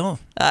Wienermobile?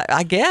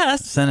 I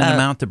guess sending them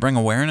out to bring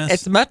awareness.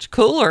 It's much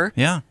cooler.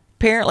 Yeah.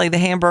 Apparently, the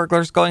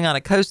Hamburglers going on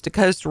a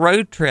coast-to-coast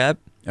road trip.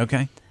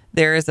 Okay.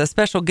 There is a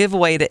special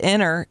giveaway to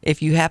enter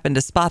if you happen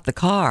to spot the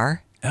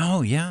car.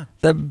 Oh yeah.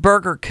 The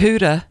Burger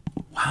Cuda.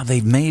 Wow,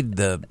 they've made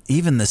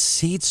even the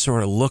seats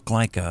sort of look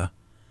like a.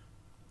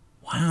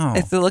 Wow.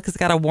 It's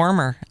got a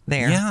warmer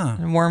there. Yeah.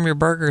 And warm your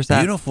burgers up.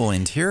 Beautiful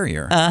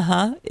interior.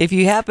 If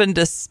you happen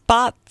to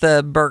spot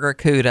the Burger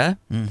Cuda,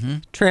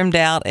 trimmed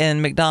out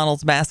in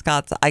McDonald's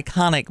mascot's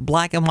iconic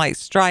black and white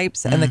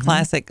stripes, and the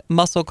classic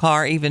muscle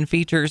car even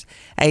features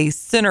a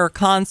center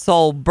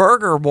console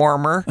burger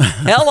warmer.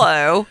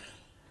 Hello.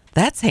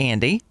 That's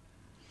handy.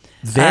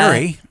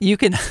 Very. You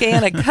can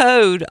scan a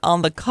code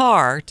on the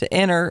car to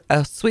enter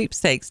a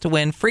sweepstakes to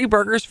win free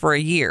burgers for a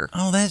year.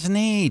 Oh, that's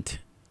neat.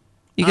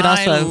 You can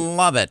also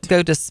love it.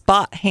 Go to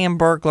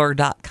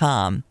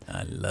spothamburglar.com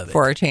I love it.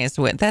 for a chance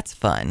to win. That's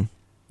fun.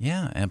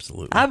 Yeah,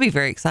 absolutely. I'd be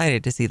very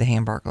excited to see the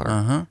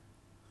Hamburglar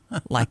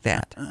like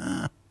that.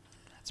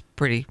 That's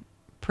pretty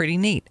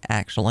neat,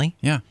 actually.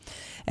 Yeah.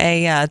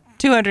 A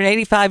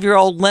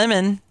 285-year-old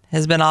lemon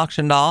has been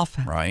auctioned off.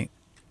 Right.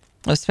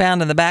 It was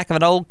found in the back of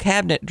an old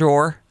cabinet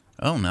drawer.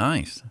 Oh,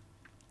 nice.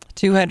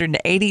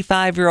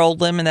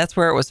 285-year-old lemon, that's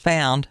where it was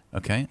found.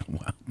 Okay.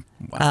 Wow.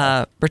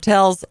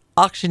 Bertel's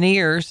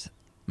auctioneers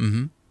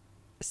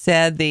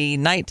said the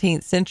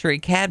 19th century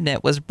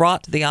cabinet was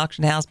brought to the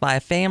auction house by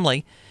a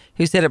family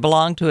who said it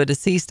belonged to a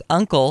deceased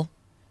uncle.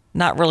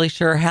 Not really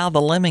sure how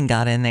the lemon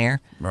got in there.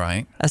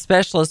 Right. A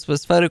specialist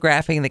was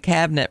photographing the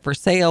cabinet for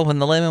sale when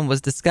the lemon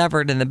was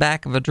discovered in the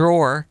back of a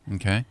drawer.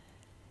 Okay.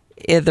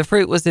 The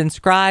fruit was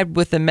inscribed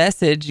with the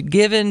message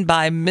given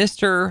by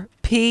Mr.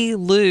 P.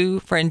 Lou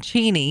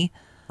Franchini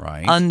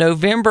on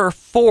November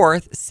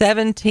 4th,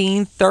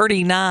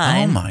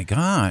 1739. Oh, my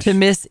gosh. To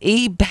Miss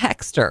E.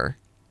 Baxter.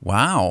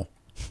 Wow.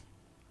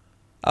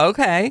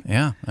 Okay.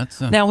 Yeah.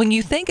 That's Now, when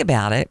you think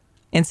about it,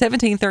 in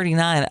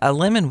 1739, a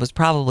lemon was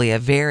probably a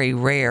very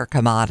rare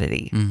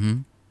commodity.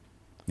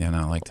 Yeah,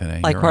 not like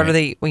today. Like, what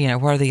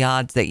are the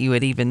odds that you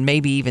would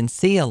maybe even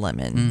see a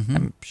lemon?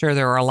 I'm sure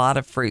there are a lot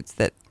of fruits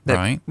that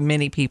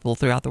many people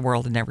throughout the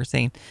world had never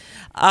seen.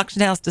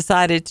 Auction house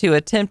decided to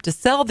attempt to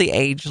sell the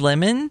aged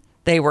lemon.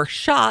 They were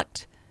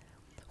shocked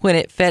when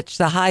it fetched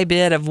the high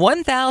bid of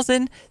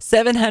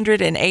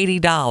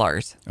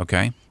 $1,780.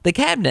 Okay. The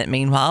cabinet,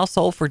 meanwhile,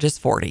 sold for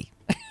just $40.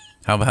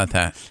 How about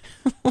that?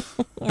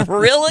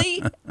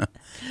 Really?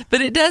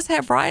 But it does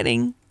have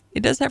writing. It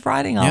does have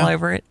writing all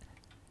over it.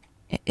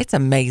 It's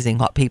amazing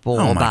what people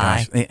will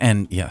buy. Gosh.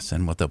 And yes,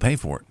 and what they'll pay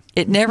for it.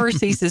 It never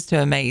ceases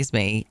to amaze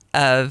me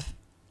of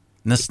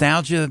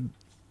nostalgia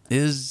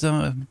is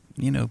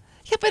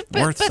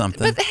worth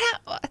something. But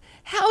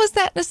how is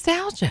that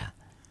nostalgia?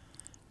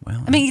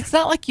 Well, I mean, it's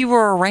not like you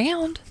were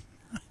around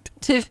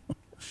to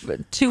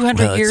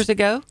 200 years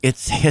ago.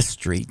 It's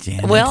history,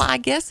 Janet. Well, I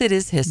guess it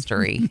is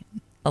history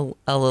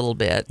a little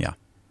bit. Yeah.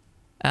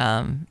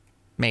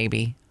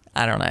 Maybe.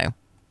 I don't know.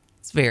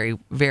 It's very,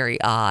 very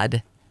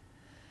odd.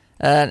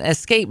 An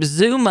escaped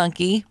zoo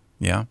monkey.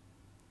 Yeah.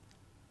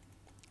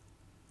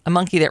 A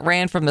monkey that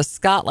ran from the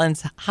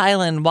Scotland's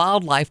Highland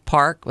Wildlife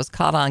Park was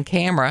caught on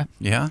camera.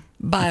 Yeah.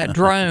 By a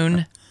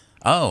drone.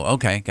 Oh,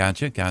 okay.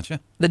 Gotcha.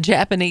 The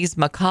Japanese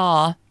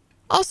macaw,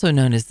 also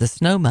known as the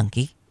snow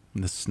monkey.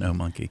 The snow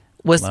monkey.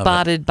 Was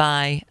spotted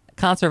by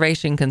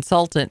conservation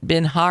consultant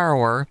Ben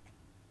Harrower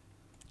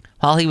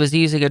while he was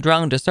using a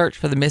drone to search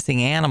for the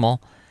missing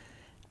animal.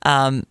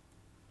 The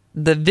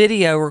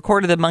video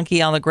recorded the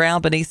monkey on the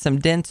ground beneath some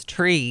dense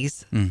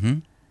trees. Mm-hmm.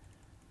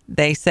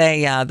 They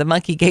say the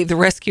monkey gave the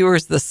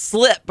rescuers the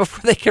slip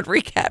before they could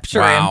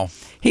recapture him.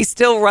 He's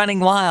still running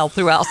wild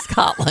throughout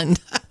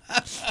Scotland.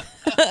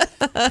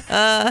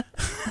 I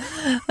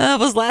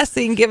was last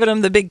seen giving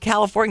him the big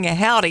California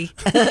howdy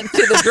to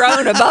the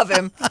drone above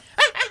him.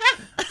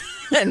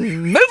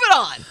 And moving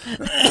on.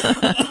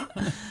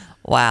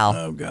 Wow.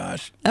 Oh,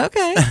 gosh.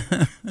 Okay.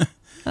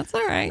 That's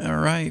all right. All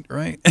right.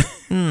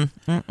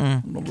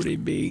 What would he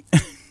be?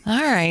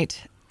 All right.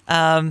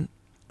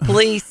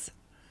 Police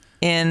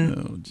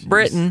in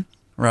Britain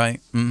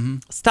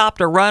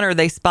stopped a runner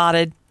they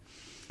spotted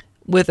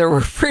with a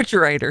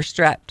refrigerator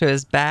strapped to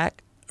his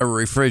back. A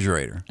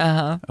refrigerator?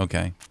 Uh-huh.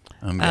 Okay.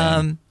 I'm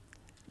going.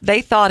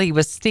 They thought he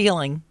was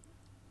stealing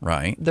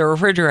the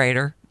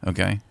refrigerator.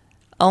 Okay.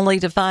 Only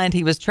to find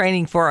he was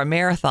training for a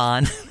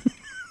marathon.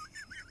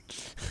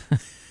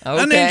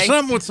 I need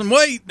something with some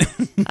weight.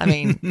 I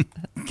mean,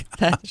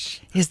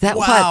 is that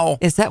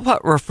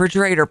what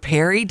Refrigerator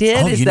Perry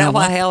did? Is that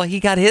how he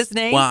got his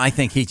name? Well, I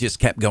think he just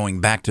kept going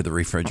back to the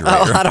refrigerator.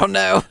 Oh, I don't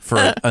know.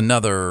 For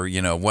another,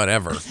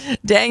 whatever.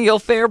 Daniel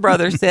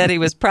Fairbrother said he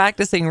was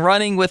practicing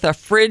running with a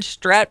fridge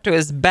strapped to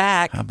his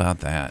back. How about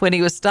that? When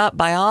he was stopped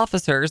by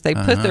officers, they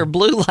put their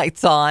blue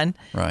lights on,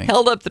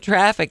 held up the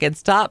traffic, and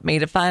stopped me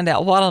to find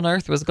out what on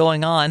earth was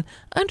going on.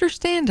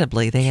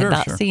 Understandably, they had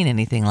not seen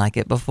anything like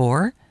it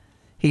before.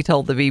 He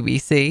told the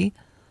BBC.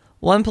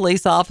 One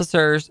police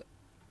officer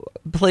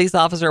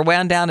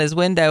wound down his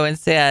window and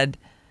said,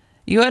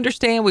 "You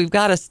understand we've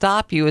got to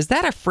stop you. Is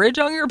that a fridge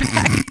on your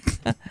back?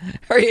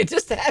 Or are you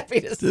just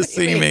happy to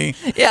see me?"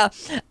 Yeah.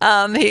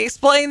 He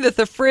explained that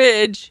the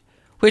fridge,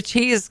 which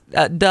he is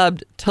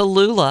dubbed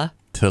Tallulah.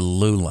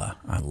 Tallulah.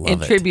 I love it. In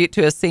tribute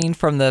to a scene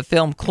from the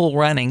film Cool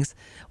Runnings,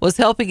 was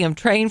helping him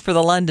train for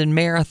the London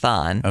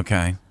Marathon.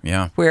 Okay,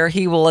 yeah. Where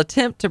he will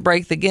attempt to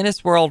break the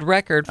Guinness World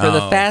Record for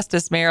the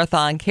fastest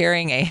marathon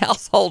carrying a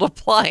household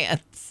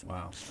appliance.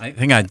 Wow. I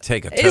think I'd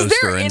take a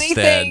toaster instead. Is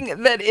there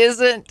anything that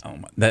isn't...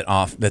 that's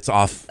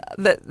off...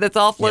 That's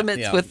off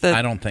limits with the...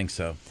 I don't think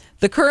so.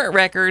 The current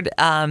record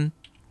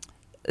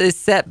is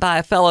set by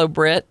a fellow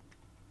Brit.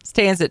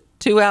 Stands at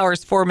 2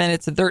 hours, 4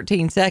 minutes, and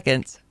 13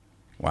 seconds.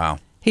 Wow.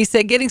 He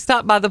said getting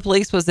stopped by the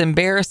police was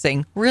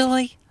embarrassing.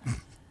 Really?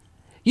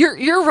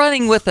 You're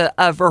running with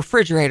a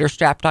refrigerator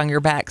strapped on your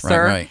back,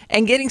 sir. Right.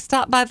 And getting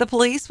stopped by the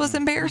police was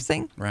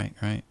embarrassing? Right.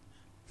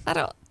 I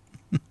don't...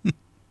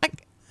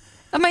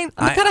 I mean,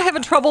 I'm kind of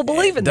having trouble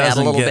believing that a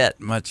little bit. It doesn't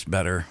get much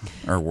better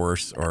or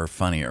worse or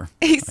funnier.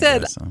 He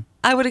said,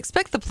 I would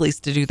expect the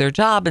police to do their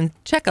job and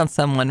check on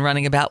someone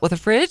running about with a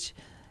fridge.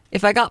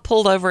 If I got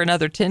pulled over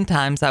another 10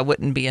 times, I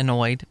wouldn't be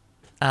annoyed.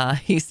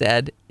 He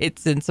said,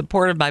 it's in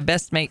support of my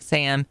best mate,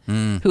 Sam,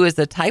 who is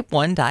a type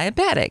 1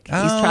 diabetic.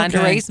 He's trying to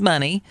raise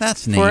money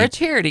for a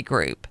charity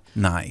group.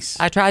 Nice.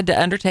 I tried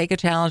to undertake a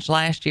challenge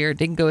last year. It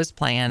didn't go as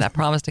planned. I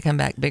promised to come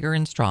back bigger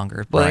and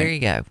stronger. Well, there you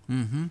go.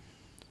 Mm-hmm.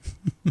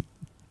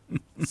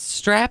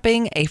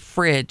 Strapping a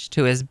fridge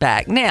to his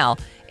back. Now,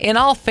 in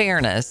all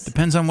fairness...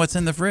 Depends on what's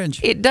in the fridge.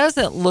 It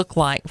doesn't look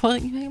like... Well,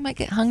 you might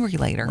get hungry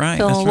later. Right,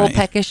 Feeling that's a little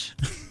peckish.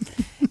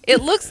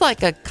 It looks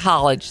like a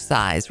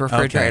college-size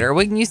refrigerator,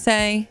 wouldn't you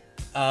say?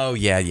 Oh,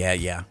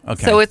 yeah.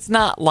 Okay. So it's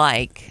not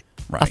like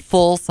a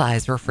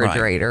full-size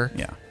refrigerator. Right.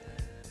 Yeah.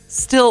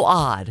 Still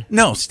odd.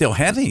 No, still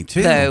heavy,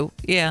 too. So,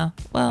 yeah.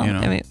 Well,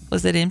 I mean,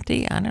 was it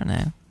empty? I don't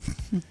know.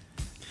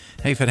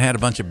 Hey, if it had a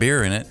bunch of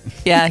beer in it.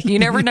 Yeah, you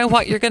never know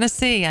what you're going to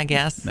see, I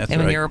guess. That's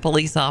when you're a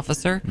police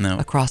officer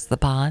across the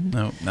pond.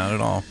 No, not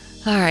at all.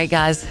 All right,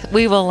 guys.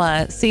 We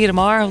will see you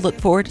tomorrow. Look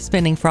forward to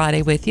spending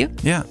Friday with you.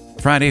 Yeah.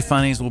 Friday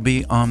Funnies will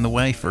be on the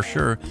way for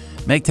sure.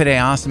 Make today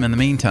awesome in the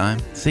meantime.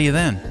 See you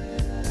then.